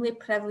extremely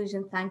privileged,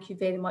 and thank you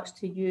very much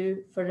to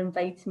you for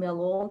inviting me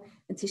along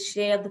and to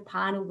share the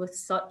panel with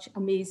such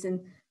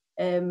amazing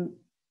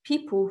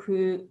people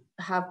who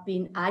have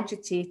been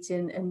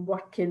agitating and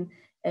working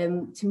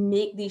to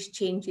make these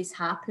changes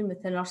happen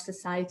within our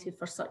society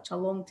for such a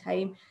long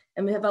time.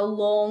 And we have a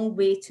long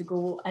way to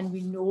go, and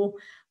we know,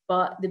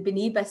 but the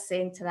Beniba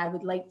Centre, I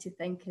would like to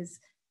think,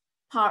 is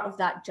part of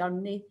that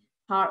journey,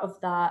 part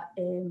of that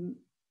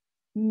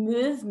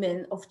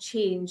movement of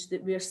change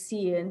that we're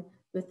seeing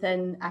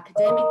within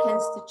academic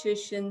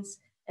institutions,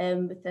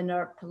 within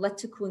our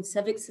political and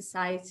civic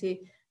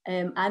society,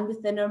 and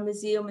within our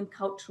museum and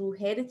cultural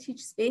heritage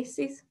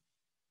spaces.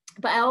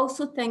 But I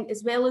also think,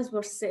 as well as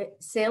we're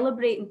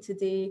celebrating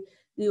today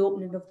the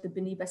opening of the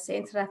Beniba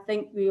Centre, I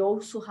think we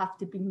also have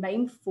to be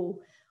mindful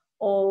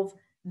of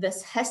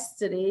this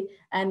history.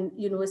 And,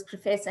 you know, as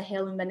Professor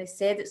Helen Minnie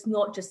said, it's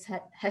not just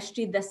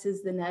history, this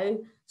is the now.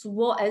 So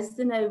what is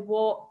the now?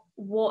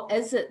 What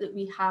is it that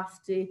we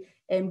have to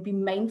be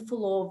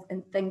mindful of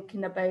in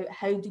thinking about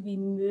how do we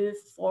move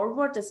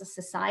forward as a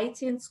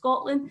society in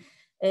Scotland?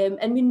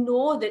 And we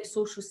know that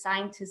social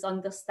scientists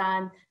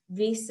understand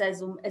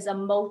racism as a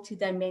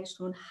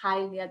multidimensional and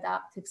highly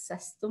adaptive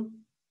system.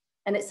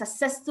 And it's a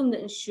system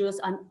that ensures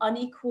an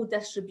unequal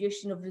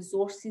distribution of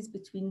resources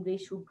between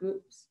racial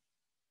groups.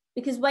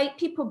 Because white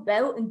people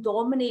built and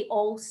dominate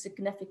all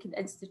significant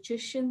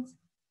institutions.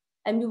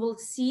 And we will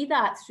see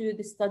that through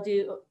the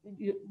study of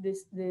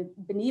the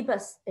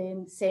Beniba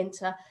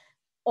Centre,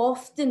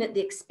 often at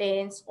the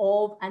expense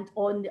of and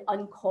on the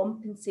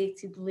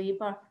uncompensated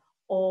labour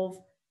of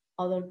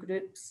other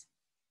groups.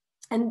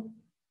 And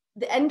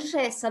the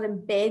interests are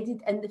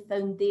embedded in the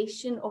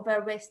foundation of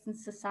our Western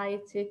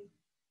society.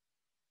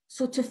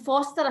 So to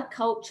foster a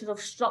culture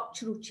of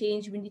structural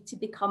change, we need to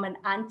become an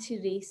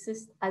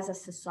anti-racist as a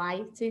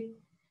society.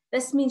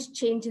 This means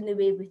changing the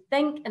way we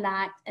think and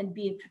act and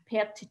being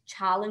prepared to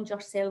challenge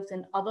ourselves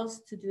and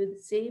others to do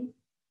the same.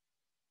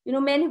 You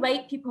know, many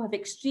white people have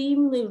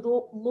extremely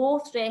low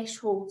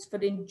thresholds for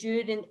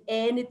enduring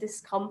any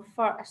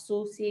discomfort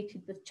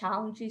associated with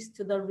challenges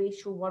to their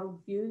racial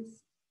worldviews.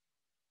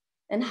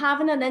 And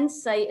having an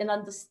insight and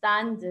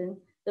understanding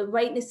that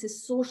whiteness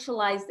is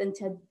socialized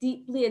into a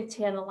deeply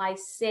internalized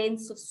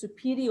sense of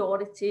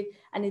superiority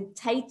and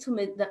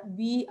entitlement that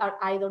we are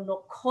either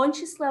not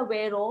consciously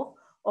aware of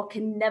or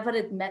can never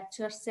admit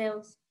to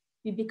ourselves,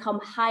 we become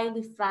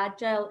highly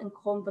fragile in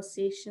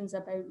conversations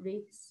about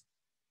race.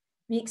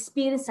 We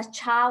experience a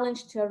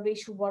challenge to our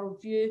racial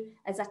worldview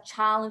as a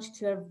challenge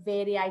to our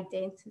very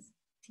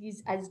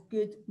identities as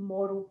good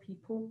moral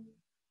people.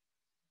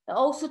 It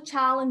also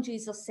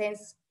challenges a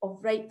sense of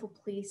rightful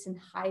place in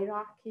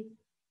hierarchy.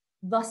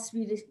 Thus,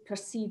 we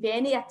perceive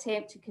any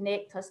attempt to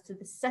connect us to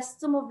the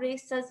system of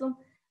racism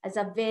as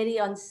a very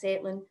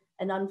unsettling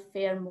and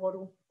unfair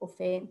moral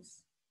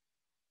offence.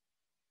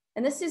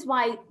 And this is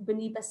why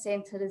Beniba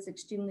Centre is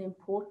extremely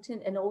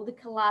important in all the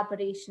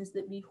collaborations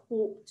that we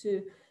hope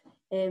to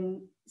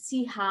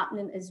see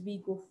happening as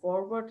we go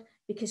forward,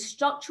 because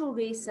structural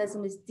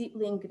racism is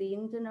deeply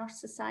ingrained in our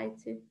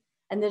society.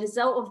 And the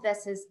result of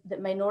this is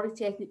that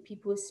minority ethnic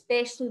people,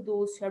 especially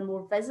those who are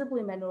more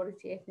visibly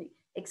minority ethnic,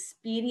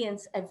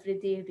 experience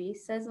everyday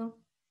racism.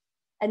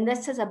 And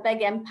this has a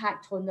big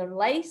impact on their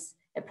lives.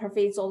 It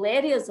pervades all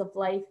areas of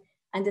life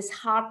and is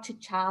hard to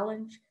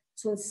challenge.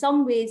 So in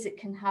some ways, it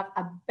can have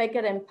a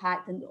bigger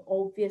impact than the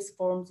obvious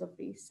forms of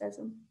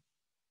racism.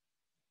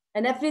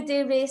 And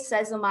everyday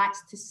racism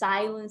acts to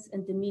silence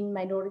and demean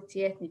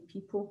minority ethnic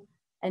people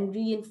and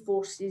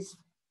reinforces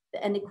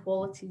the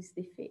inequalities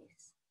they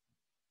face.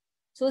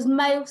 So as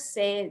Miles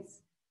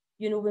says,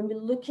 you know, when we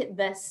look at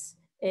this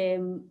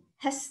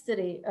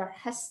history,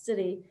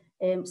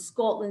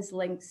 Scotland's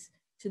links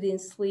to the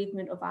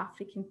enslavement of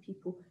African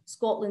people,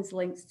 Scotland's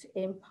links to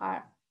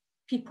empire,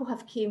 people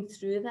have came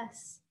through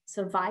this,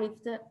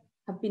 survived it,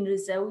 have been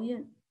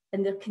resilient,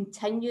 and they're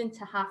continuing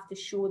to have to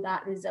show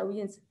that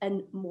resilience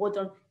in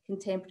modern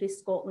contemporary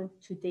Scotland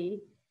today.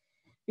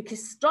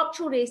 Because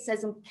structural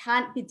racism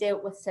can't be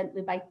dealt with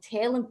simply by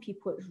telling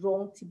people it's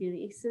wrong to be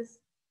racist,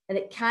 and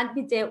it can't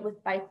be dealt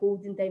with by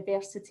holding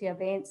diversity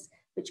events,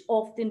 which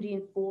often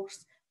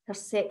reinforce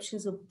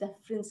perceptions of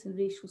difference and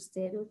racial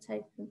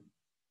stereotyping.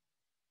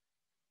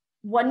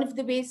 One of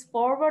the ways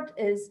forward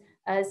is,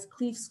 as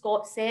Cleve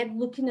Scott said,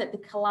 looking at the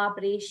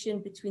collaboration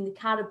between the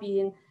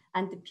Caribbean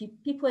and the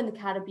people in the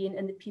Caribbean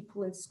and the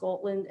people in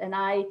Scotland. And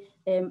I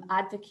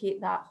advocate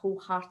that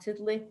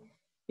wholeheartedly,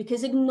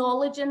 because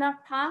acknowledging our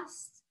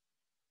past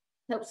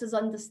helps us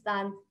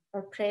understand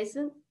our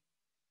present.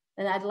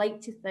 And I'd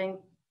like to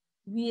think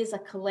we as a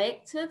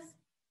collective,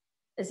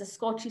 as a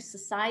Scottish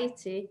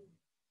society,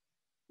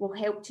 will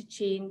help to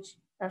change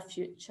our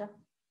future.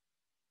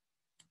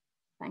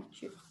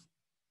 Thank you.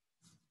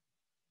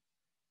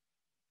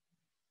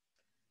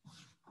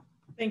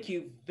 Thank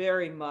you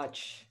very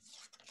much,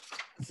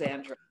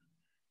 Sandra.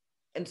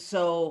 And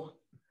so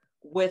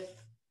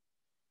with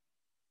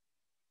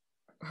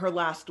her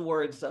last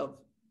words of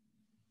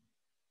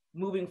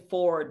moving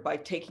forward by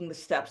taking the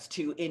steps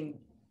to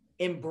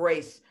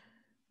embrace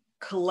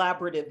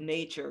collaborative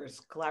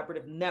natures,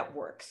 collaborative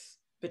networks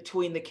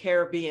between the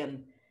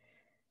Caribbean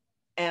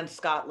and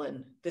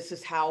Scotland, this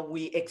is how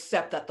we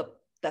accept that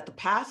the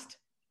past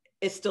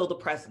is still the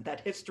present,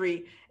 that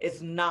history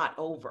is not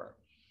over.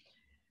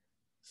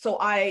 So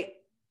I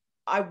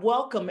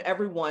welcome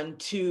everyone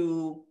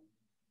to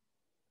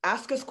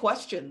ask us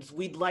questions.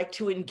 We'd like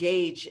to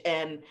engage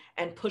and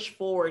push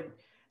forward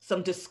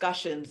some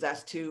discussions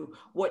as to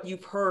what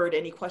you've heard,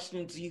 any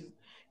questions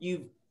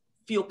you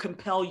feel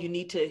compelled you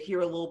need to hear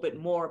a little bit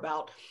more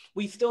about.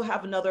 We still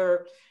have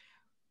another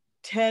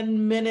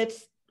 10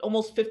 minutes,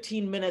 almost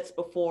 15 minutes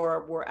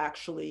before we're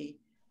actually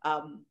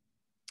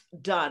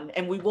done.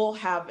 And we will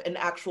have an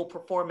actual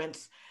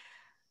performance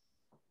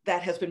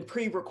that has been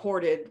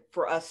pre-recorded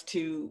for us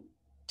to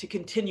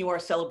continue our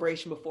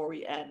celebration before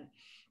we end.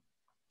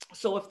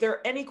 So if there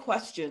are any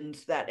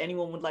questions that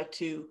anyone would like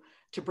to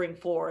bring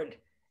forward,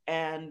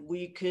 and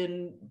we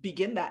can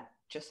begin that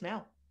just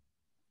now.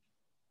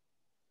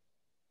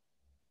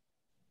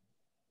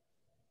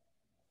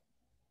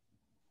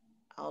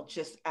 I'll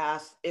just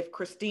ask if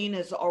Christine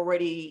has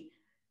already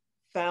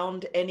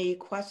found any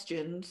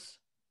questions.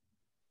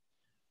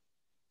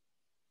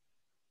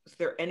 Is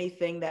there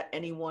anything that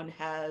anyone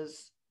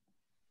has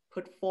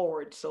put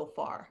forward so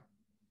far?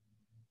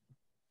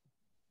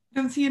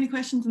 I don't see any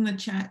questions in the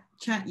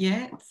chat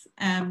yet,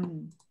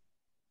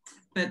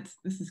 but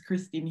this is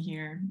Christine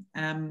here.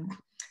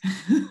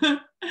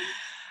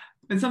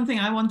 But something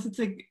I wanted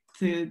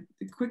to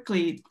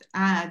quickly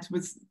add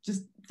was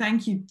just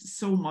thank you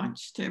so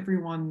much to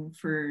everyone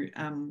for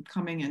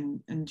coming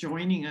and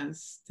joining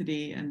us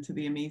today, and to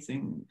the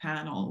amazing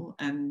panel.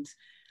 And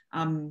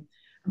I'm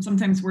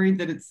sometimes worried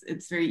that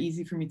it's very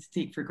easy for me to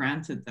take for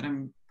granted that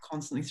I'm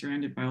constantly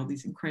surrounded by all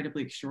these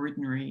incredibly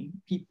extraordinary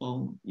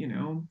people, you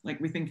know, like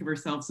we think of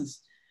ourselves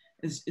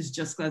as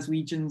just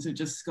Glaswegians or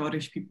just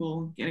Scottish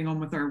people getting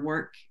on with our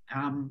work.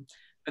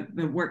 But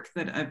the work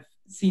that I've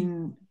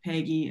seen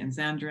Peggy and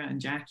Sandra and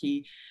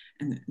Jackie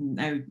and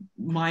now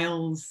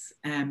Miles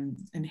and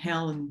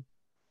Helen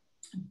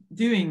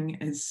doing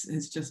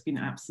has just been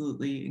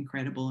absolutely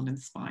incredible and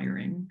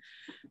inspiring.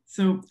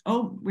 So,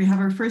 we have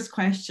our first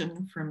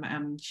question from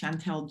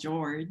Chantel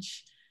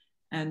George,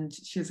 and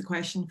she has a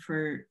question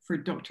for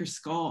Dr.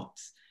 Scott.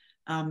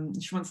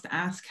 She wants to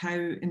ask how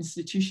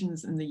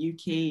institutions in the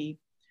UK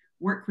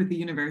work with the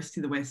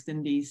University of the West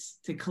Indies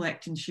to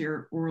collect and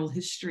share oral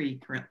history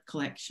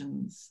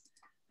collections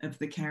of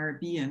the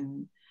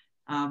Caribbean.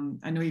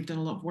 I know you've done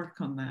a lot of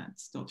work on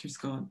that, Dr.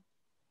 Scott.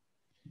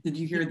 Did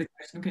you hear the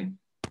question? Okay.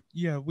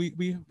 Yeah,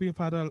 we've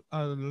had a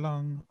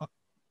long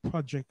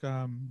project.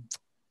 I'm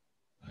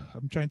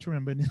trying to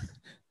remember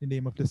the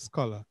name of the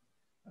scholar.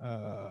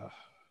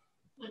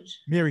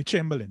 Mary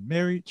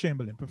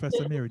Chamberlain,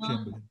 Professor Mary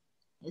Chamberlain.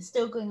 It's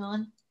still going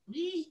on.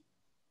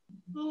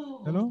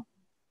 Hello?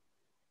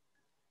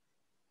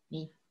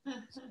 Me.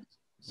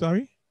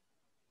 Sorry?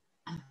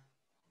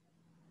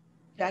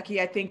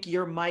 Jackie, I think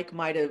your mic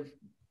might have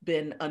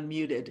been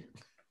unmuted.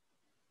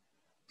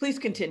 Please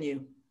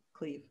continue,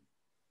 Cleve.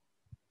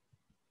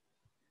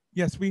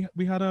 Yes,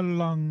 we had a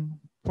long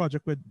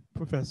project with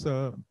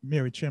Professor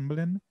Mary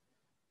Chamberlain,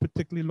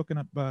 particularly looking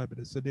at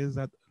Barbados. So there's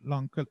that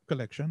long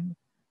collection.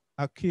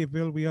 At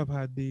Caveville, we have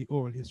had the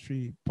oral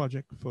history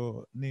project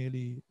for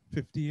nearly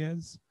 50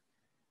 years.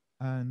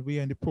 And we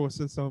are in the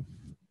process of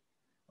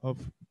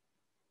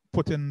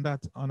putting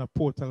that on a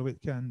portal which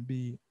can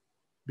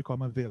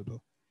become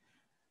available.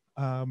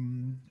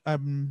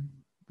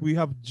 We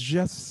have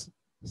just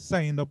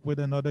signed up with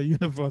another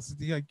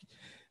university.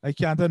 I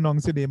can't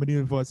announce the name of the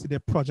university. The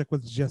project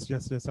was just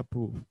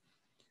approved.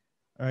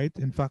 All right.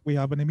 In fact, we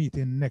have a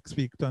meeting next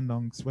week to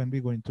announce when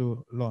we're going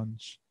to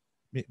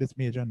make this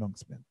major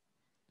announcement.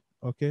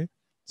 Okay.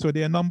 So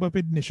there are a number of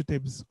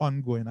initiatives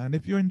ongoing. And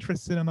if you're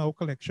interested in our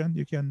collection,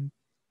 you can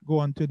go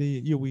onto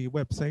the UE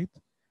website.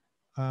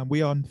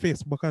 We are on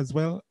Facebook as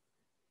well,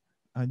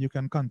 and you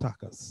can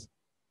contact us.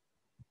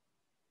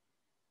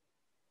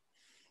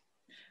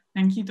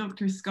 Thank you,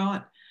 Dr.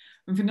 Scott.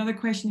 We have another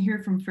question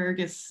here from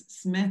Fergus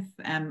Smith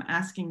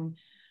asking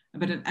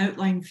about an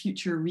outline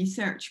future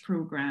research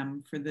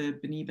program for the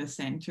Beniba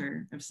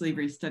Centre of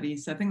Slavery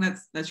Studies. So I think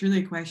that's really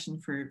a question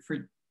for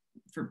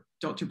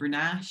Dr.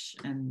 Bernash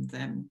and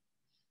the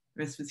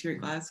rest of us here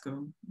at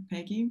Glasgow.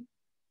 Peggy?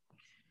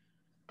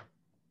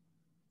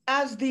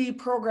 As the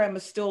program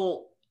is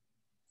still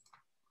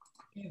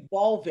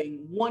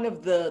evolving, one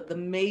of the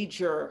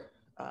major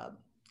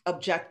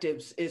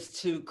objectives is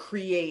to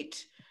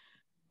create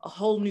a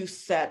whole new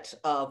set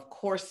of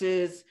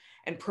courses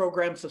and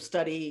programs of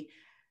study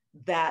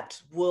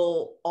that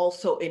will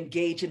also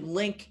engage and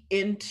link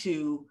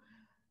into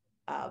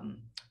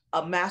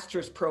a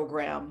master's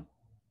program.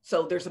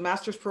 So there's a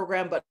master's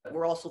program, but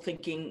we're also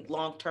thinking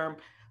long-term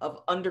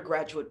of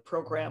undergraduate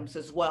programs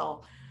as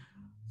well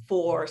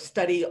for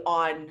study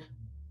on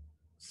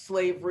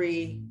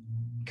slavery,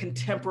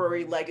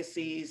 contemporary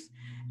legacies,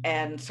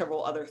 and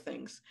several other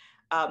things.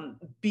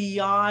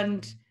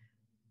 Beyond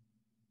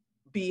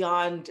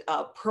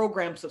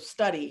programs of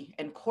study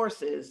and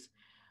courses,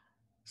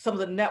 some of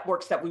the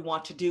networks that we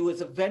want to do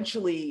is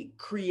eventually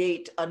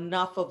create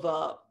enough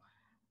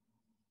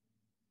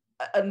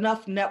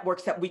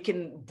networks that we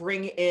can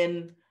bring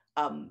in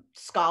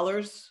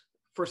scholars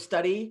for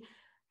study,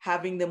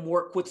 having them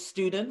work with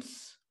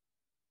students.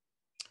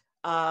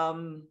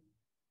 At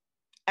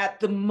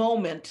the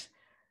moment,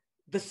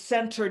 the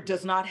center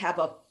does not have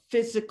a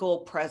physical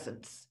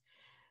presence.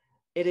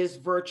 It is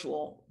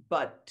virtual,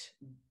 but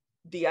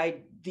the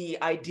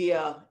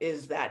idea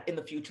is that in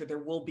the future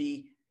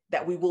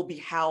we will be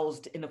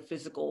housed in a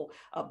physical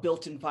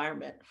built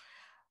environment.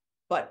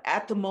 But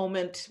at the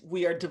moment,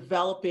 we are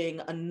developing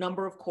a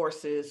number of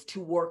courses to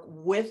work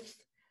with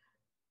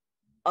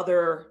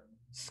other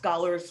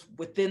scholars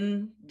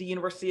within the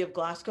University of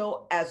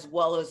Glasgow, as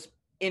well as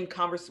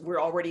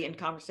we're already in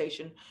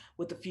conversation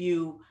with a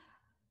few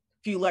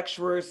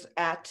lecturers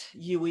at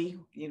UE,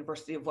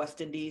 University of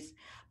West Indies,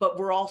 but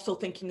we're also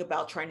thinking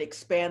about trying to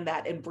expand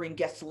that and bring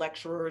guest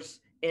lecturers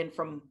in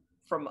from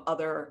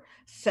other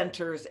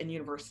centers and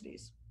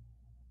universities.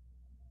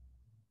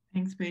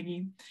 Thanks,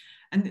 Peggy.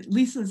 And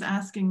Lisa's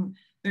asking,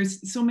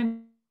 there's so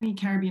many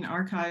Caribbean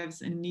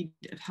archives in need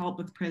of help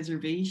with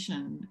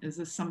preservation. Is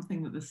this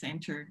something that the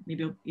center may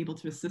be able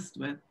to assist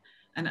with?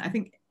 And I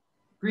think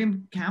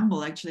Graham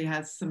Campbell actually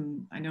has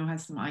some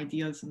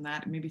ideas on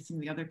that, and maybe some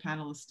of the other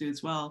panelists do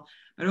as well.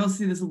 But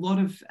also there's a lot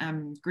of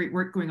great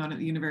work going on at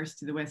the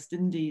University of the West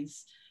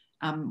Indies.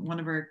 One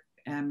of our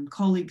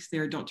colleagues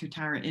there, Dr.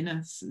 Tara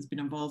Innes, has been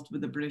involved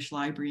with the British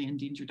Library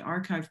Endangered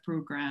Archive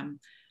Programme.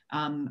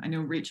 I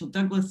know Rachel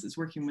Douglas is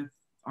working with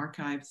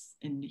archives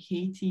in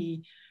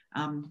Haiti.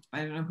 I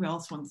don't know who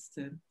else wants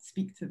to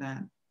speak to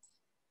that.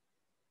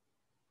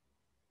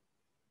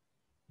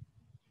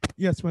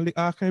 Yes, well, the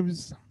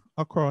archives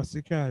across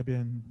the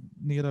Caribbean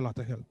need a lot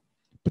of help,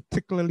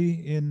 particularly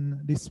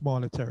in the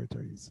smaller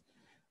territories.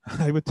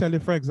 I would tell you,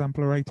 for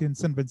example, right in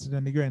St. Vincent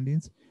and the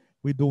Grenadines,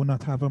 we do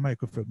not have a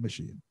microfilm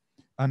machine.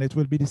 And it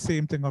will be the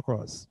same thing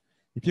across.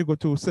 If you go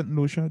to St.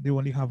 Lucia, they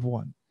only have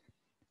one.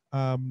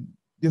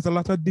 There's a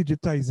lot of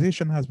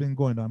digitization has been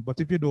going on, but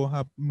if you don't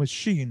have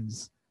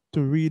machines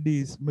to read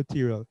these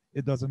material,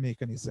 it doesn't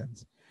make any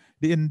sense.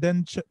 The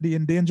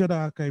Endangered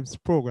Archives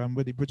program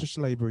with the British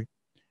Library,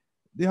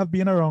 they have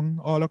been around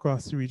all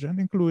across the region,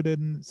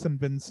 including St.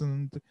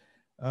 Vincent,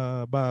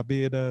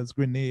 Barbados,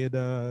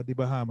 Grenada, the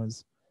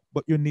Bahamas.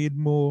 But you need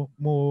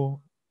more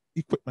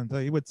equipment,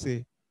 I would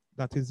say.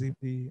 That is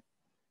the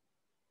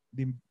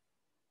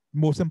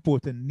most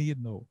important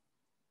need now.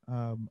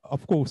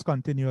 of course,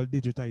 continual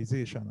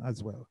digitization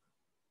as well.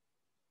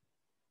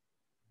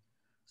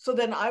 So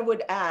then I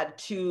would add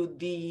to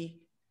the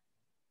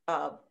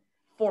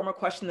former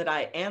question that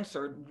I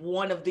answered,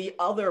 one of the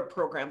other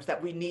programs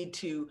that we need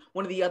to,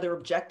 one of the other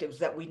objectives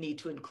that we need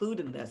to include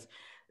in this,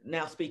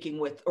 now speaking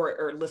with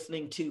or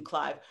listening to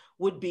Clive,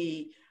 would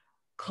be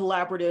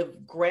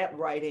collaborative grant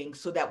writing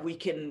so that we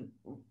can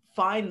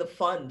find the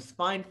funds,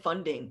 find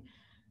funding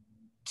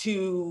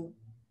to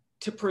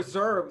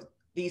preserve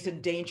these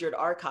endangered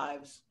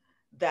archives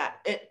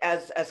that,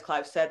 as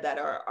Clive said, that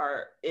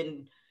are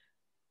in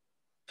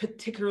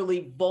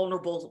particularly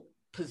vulnerable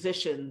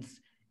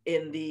positions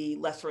in the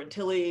Lesser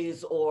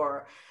Antilles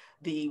or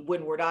the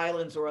Windward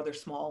Islands or other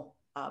small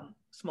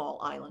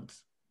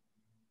islands.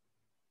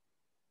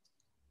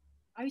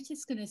 I was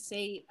just going to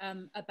say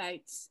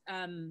about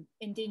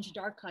endangered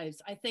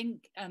archives. I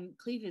think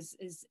Cleve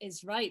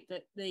is right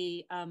that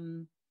the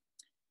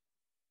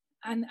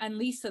and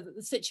Lisa, that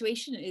the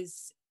situation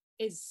is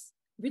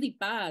really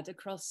bad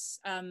across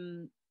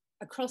the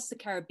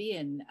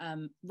Caribbean,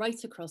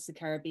 right across the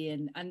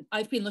Caribbean. And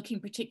I've been looking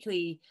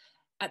particularly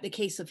at the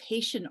case of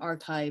Haitian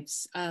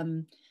archives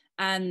and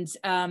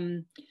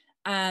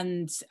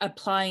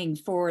applying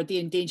for the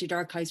Endangered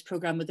Archives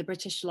Programme with the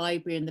British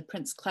Library and the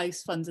Prince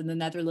Claus Fund in the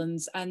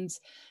Netherlands. And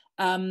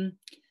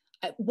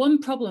one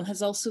problem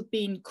has also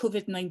been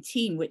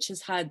COVID-19, which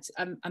has had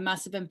a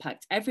massive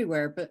impact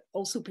everywhere, but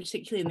also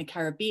particularly in the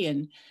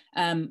Caribbean,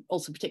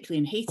 also particularly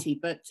in Haiti.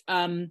 But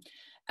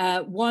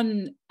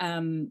one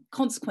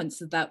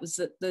consequence of that was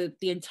that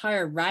the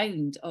entire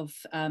round of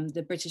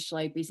the British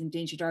Library's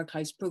Endangered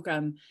Archives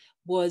Programme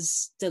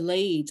was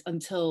delayed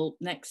until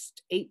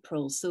next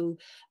April. So,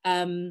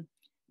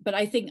 but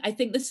I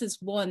think this is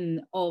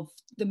one of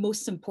the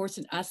most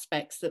important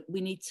aspects that we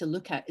need to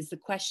look at, is the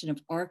question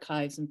of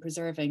archives and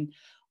preserving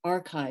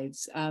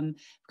archives.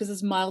 Because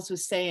as Miles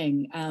was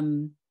saying,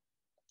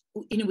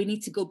 you know, we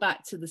need to go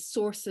back to the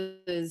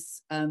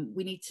sources,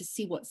 we need to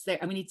see what's there,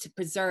 and we need to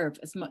preserve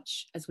as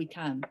much as we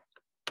can.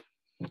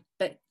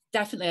 But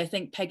definitely, I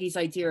think Peggy's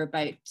idea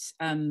about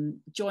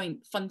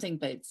joint funding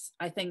bids,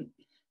 I think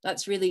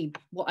that's really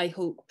what I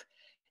hope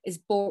is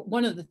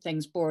one of the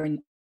things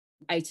born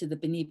out of the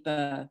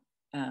Beniba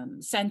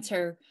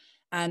Centre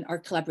and our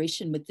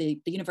collaboration with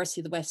the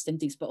University of the West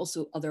Indies, but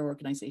also other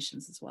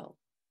organisations as well.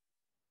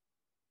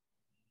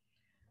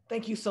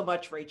 Thank you so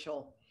much,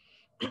 Rachel.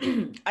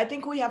 I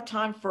think we have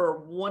time for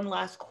one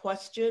last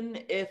question,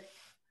 if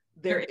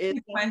there is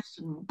a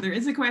question. There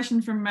is a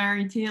question from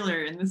Mary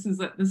Taylor, and this is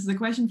a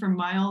question from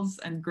Miles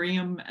and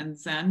Graham and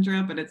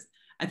Sandra, but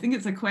I think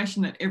it's a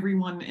question that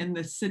everyone in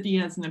the city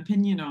has an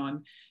opinion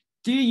on.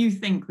 Do you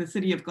think the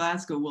city of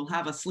Glasgow will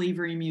have a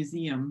slavery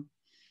museum?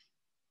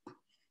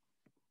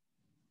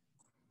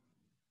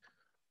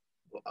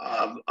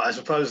 I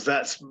suppose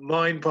that's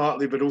mine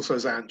partly, but also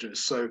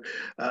Zandra's. So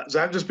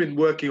Zandra's been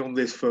working on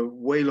this for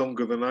way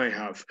longer than I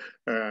have,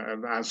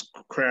 and as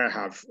Claire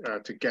have,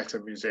 to get a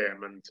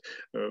museum. And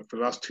for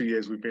the last 2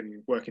 years, we've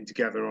been working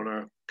together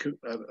on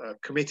a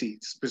committee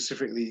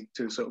specifically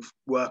to sort of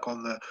work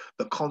on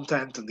the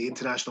content and the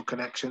international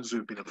connections.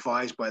 We've been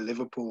advised by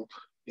Liverpool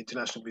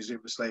International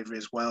Museum of Slavery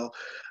as well.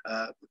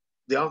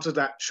 The answer to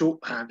that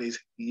shorthand is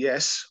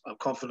yes, I'm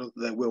confident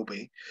that there will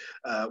be.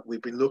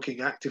 We've been looking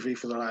actively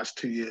for the last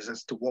 2 years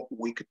as to what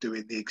we could do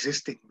in the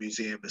existing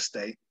museum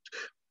estate.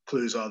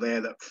 Clues are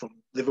there that from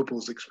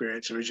Liverpool's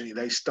experience, originally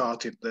they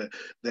started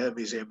their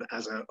museum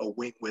as a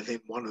wing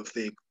within one of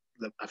the,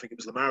 I think it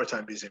was the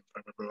Maritime Museum,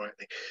 if I remember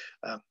rightly.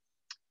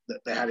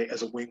 That they had it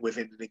as a wing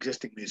within an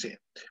existing museum.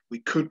 We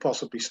could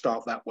possibly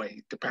start that way.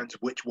 It depends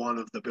which one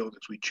of the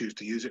buildings we choose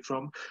to use it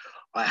from.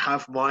 I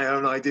have my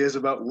own ideas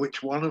about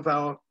which one of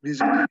our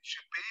museums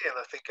should be, and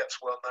I think that's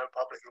well known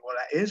publicly what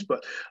that is,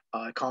 but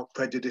I can't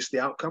prejudice the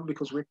outcome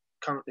because we're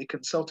currently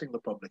consulting the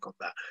public on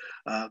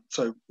that.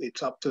 So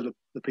it's up to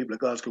the people of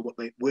Glasgow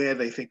where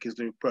they think is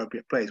the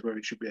appropriate place, whether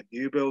it should be a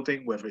new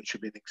building, whether it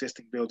should be an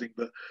existing building.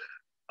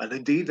 And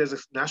indeed, there's a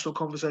national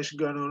conversation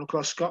going on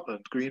across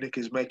Scotland. Greenock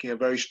is making a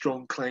very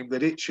strong claim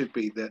that it should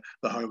be the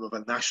home of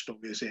a national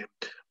museum.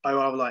 I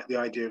rather like the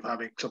idea of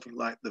having something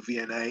like the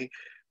V&A,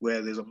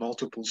 where there's a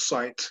multiple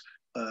site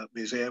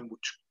museum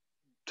which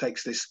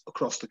takes this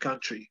across the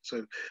country.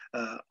 So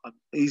I'm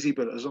easy,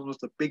 but as long as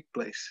the big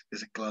place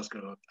is in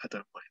Glasgow, I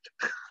don't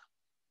mind.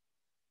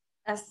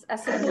 I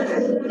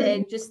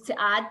suppose just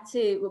to add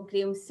to what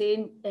Graham's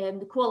saying,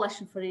 the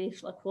Coalition for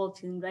Racial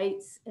Equality and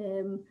Rights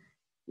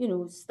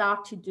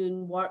started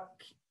doing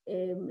work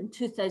in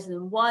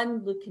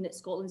 2001, looking at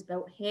Scotland's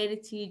built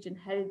heritage and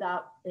how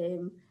that,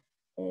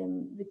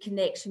 the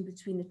connection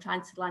between the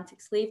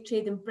transatlantic slave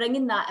trade and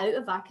bringing that out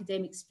of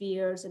academic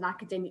spheres and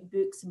academic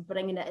books and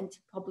bringing it into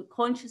public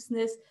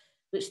consciousness,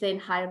 which then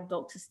hired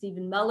Dr.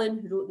 Stephen Millen,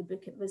 who wrote the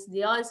book It Was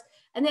the Us.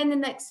 And then the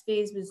next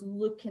phase was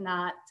looking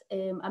at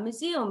a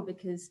museum,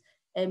 because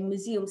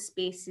museum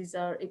spaces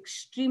are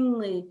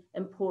extremely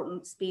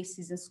important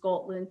spaces in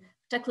Scotland,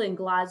 particularly in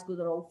Glasgow.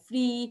 They're all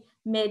free.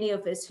 Many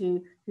of us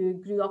who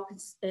grew up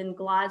in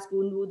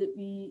Glasgow know that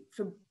we,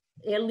 from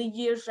early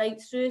years right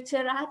through to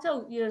our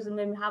adult years, and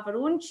when we have our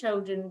own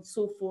children and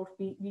so forth,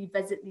 we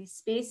visit these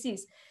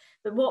spaces.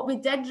 But what we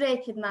did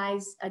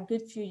recognise a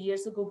good few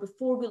years ago,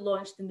 before we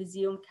launched the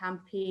museum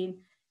campaign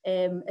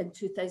in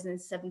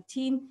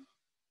 2017,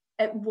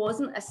 it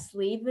wasn't a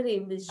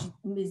slavery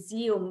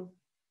museum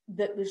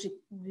that was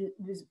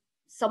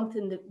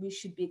something that we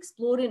should be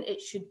exploring.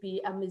 It should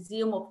be a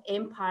museum of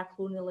empire,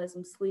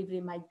 colonialism,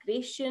 slavery,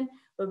 migration,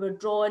 where we're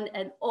drawing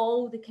in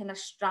all the kind of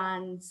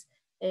strands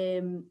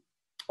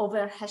of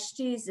our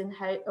histories and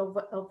how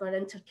of our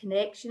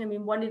interconnection. I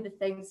mean, one of the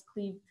things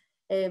Cleve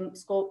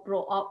Scott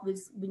brought up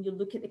was when you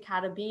look at the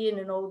Caribbean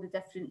and all the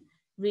different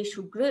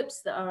racial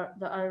groups that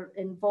are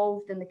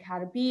involved in the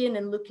Caribbean,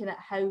 and looking at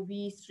how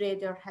we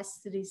thread our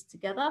histories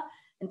together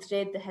and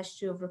thread the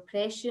history of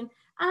repression,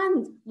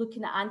 and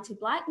looking at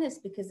anti-Blackness,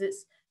 because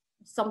it's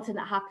something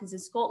that happens in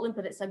Scotland,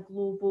 but it's a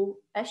global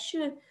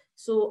issue.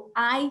 So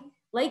I,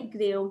 like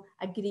Graham,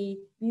 agree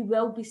we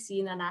will be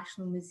seeing a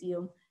national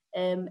museum,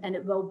 and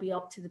it will be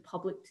up to the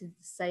public to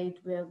decide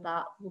where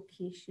that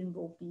location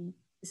will be,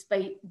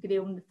 despite,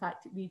 Graham, the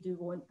fact that we do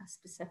want a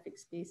specific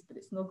space, but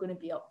it's not going to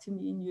be up to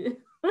me and you,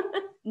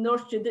 nor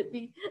should it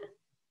be.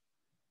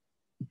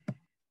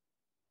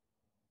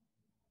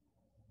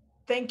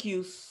 Thank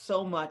you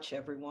so much,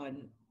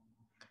 everyone.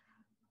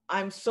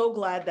 I'm so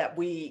glad that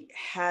we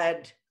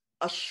had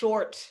a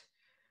short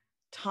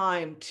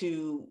time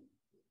to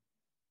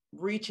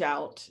reach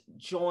out,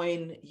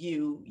 join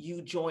you,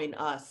 you join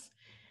us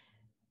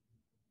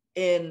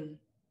in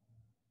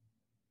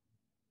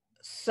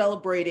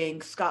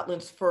celebrating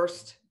Scotland's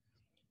first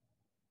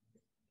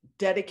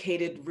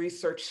dedicated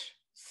research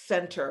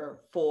center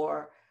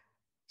for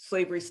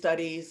slavery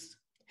studies,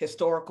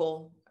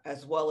 historical,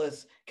 as well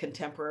as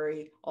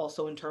contemporary,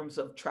 also in terms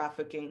of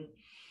trafficking.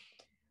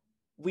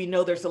 We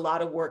know there's a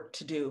lot of work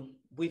to do.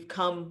 We've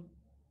come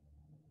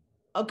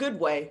a good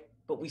way,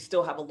 but we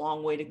still have a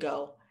long way to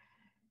go.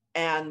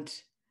 And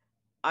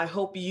I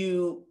hope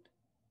you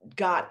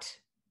got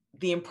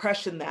the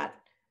impression that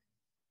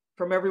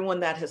from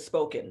everyone that has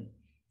spoken,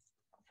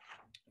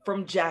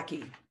 from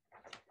Jackie,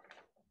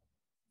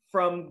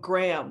 from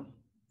Graham,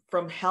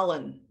 from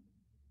Helen,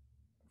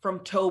 from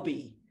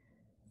Toby,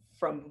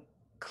 from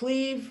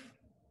Cleve,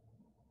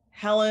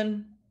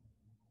 Helen,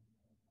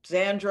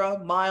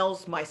 Zandra,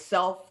 Miles,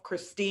 myself,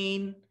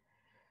 Christine,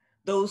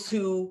 those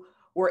who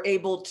were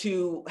able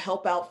to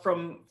help out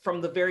from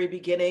the very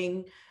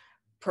beginning,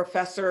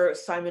 Professor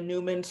Simon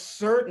Newman,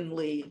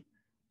 certainly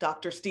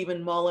Dr.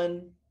 Stephen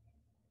Mullen,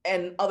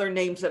 and other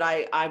names that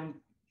I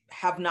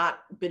have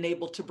not been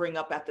able to bring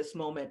up at this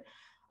moment.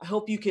 I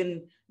hope you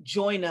can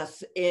join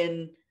us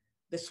in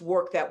this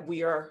work that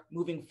we are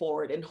moving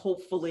forward, and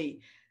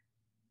hopefully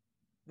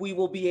we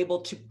will be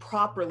able to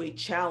properly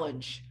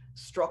challenge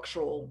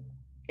structural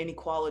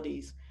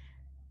inequalities,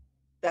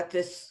 that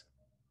this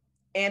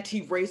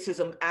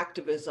anti-racism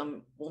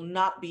activism will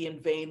not be in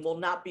vain, will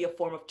not be a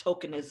form of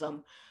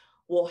tokenism,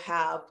 will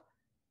have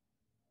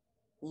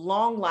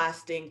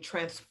long-lasting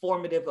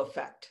transformative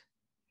effect.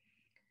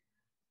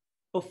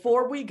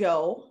 Before we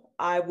go,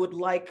 I would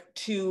like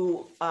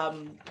to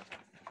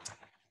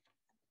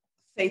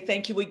say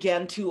thank you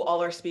again to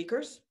all our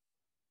speakers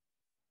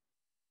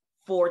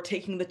for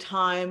taking the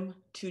time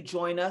to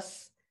join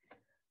us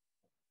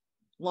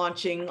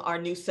launching our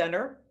new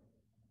center.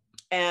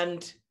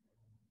 And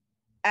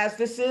as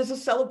this is a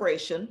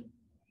celebration,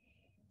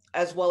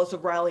 as well as a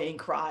rallying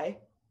cry,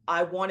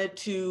 I wanted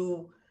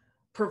to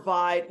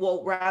provide,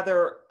 well,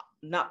 rather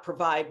not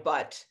provide,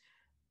 but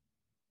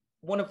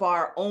one of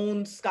our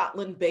own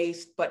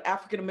Scotland-based but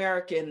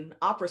African-American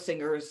opera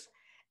singers,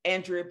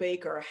 Andrea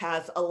Baker,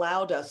 has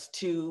allowed us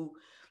to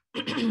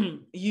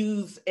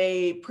use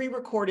a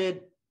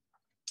pre-recorded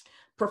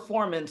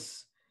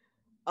performance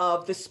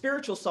of the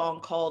spiritual song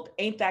called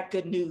Ain't That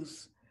Good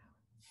News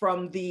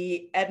from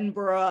the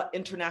Edinburgh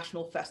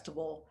International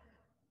Festival.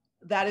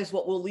 That is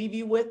what we'll leave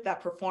you with,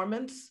 that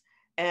performance,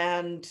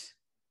 and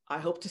I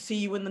hope to see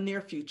you in the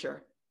near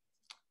future.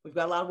 We've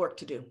got a lot of work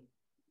to do.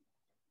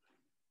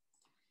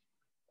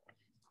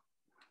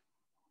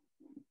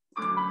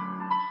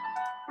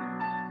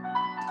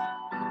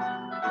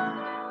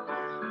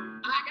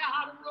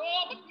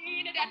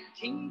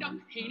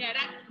 Kingdom, ain't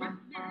that good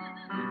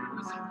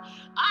news?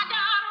 I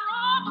got a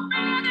Robert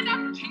man in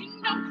that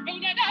kingdom,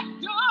 ain't that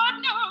good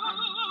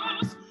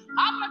news?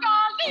 I'm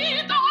gonna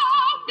leave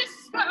all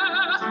whisper,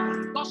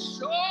 I'll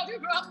show you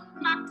up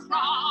my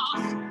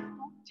cross.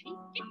 I'll take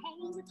it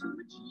home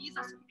to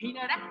Jesus, ain't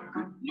that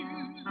good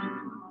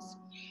news?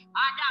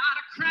 I got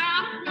a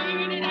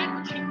crown in that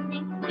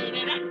kingdom,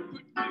 ain't that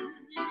good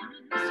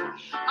news?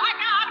 I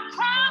got a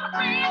crown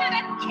in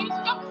that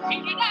kingdom,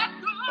 ain't that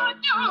good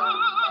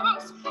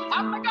news?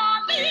 I'm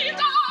gonna leave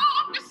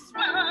all this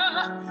world,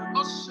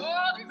 I'll show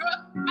you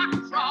up my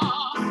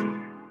cross.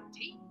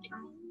 Take it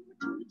over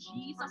to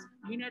Jesus,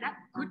 ain't that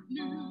good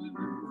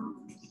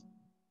news?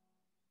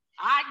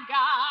 I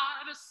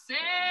got a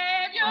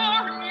Savior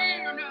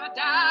in a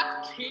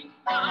dark kingdom.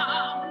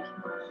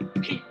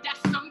 Ain't that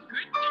some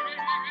good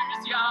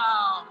news,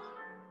 y'all?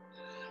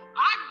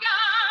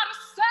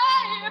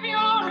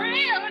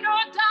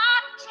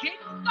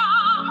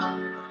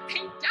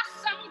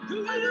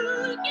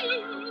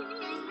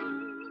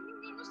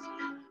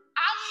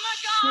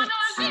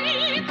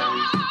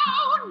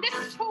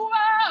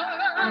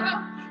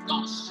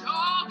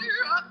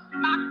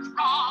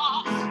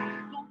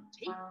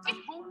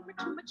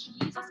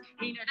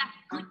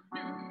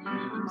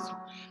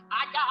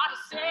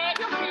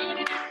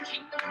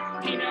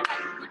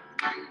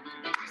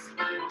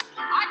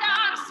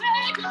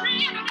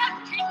 dream of that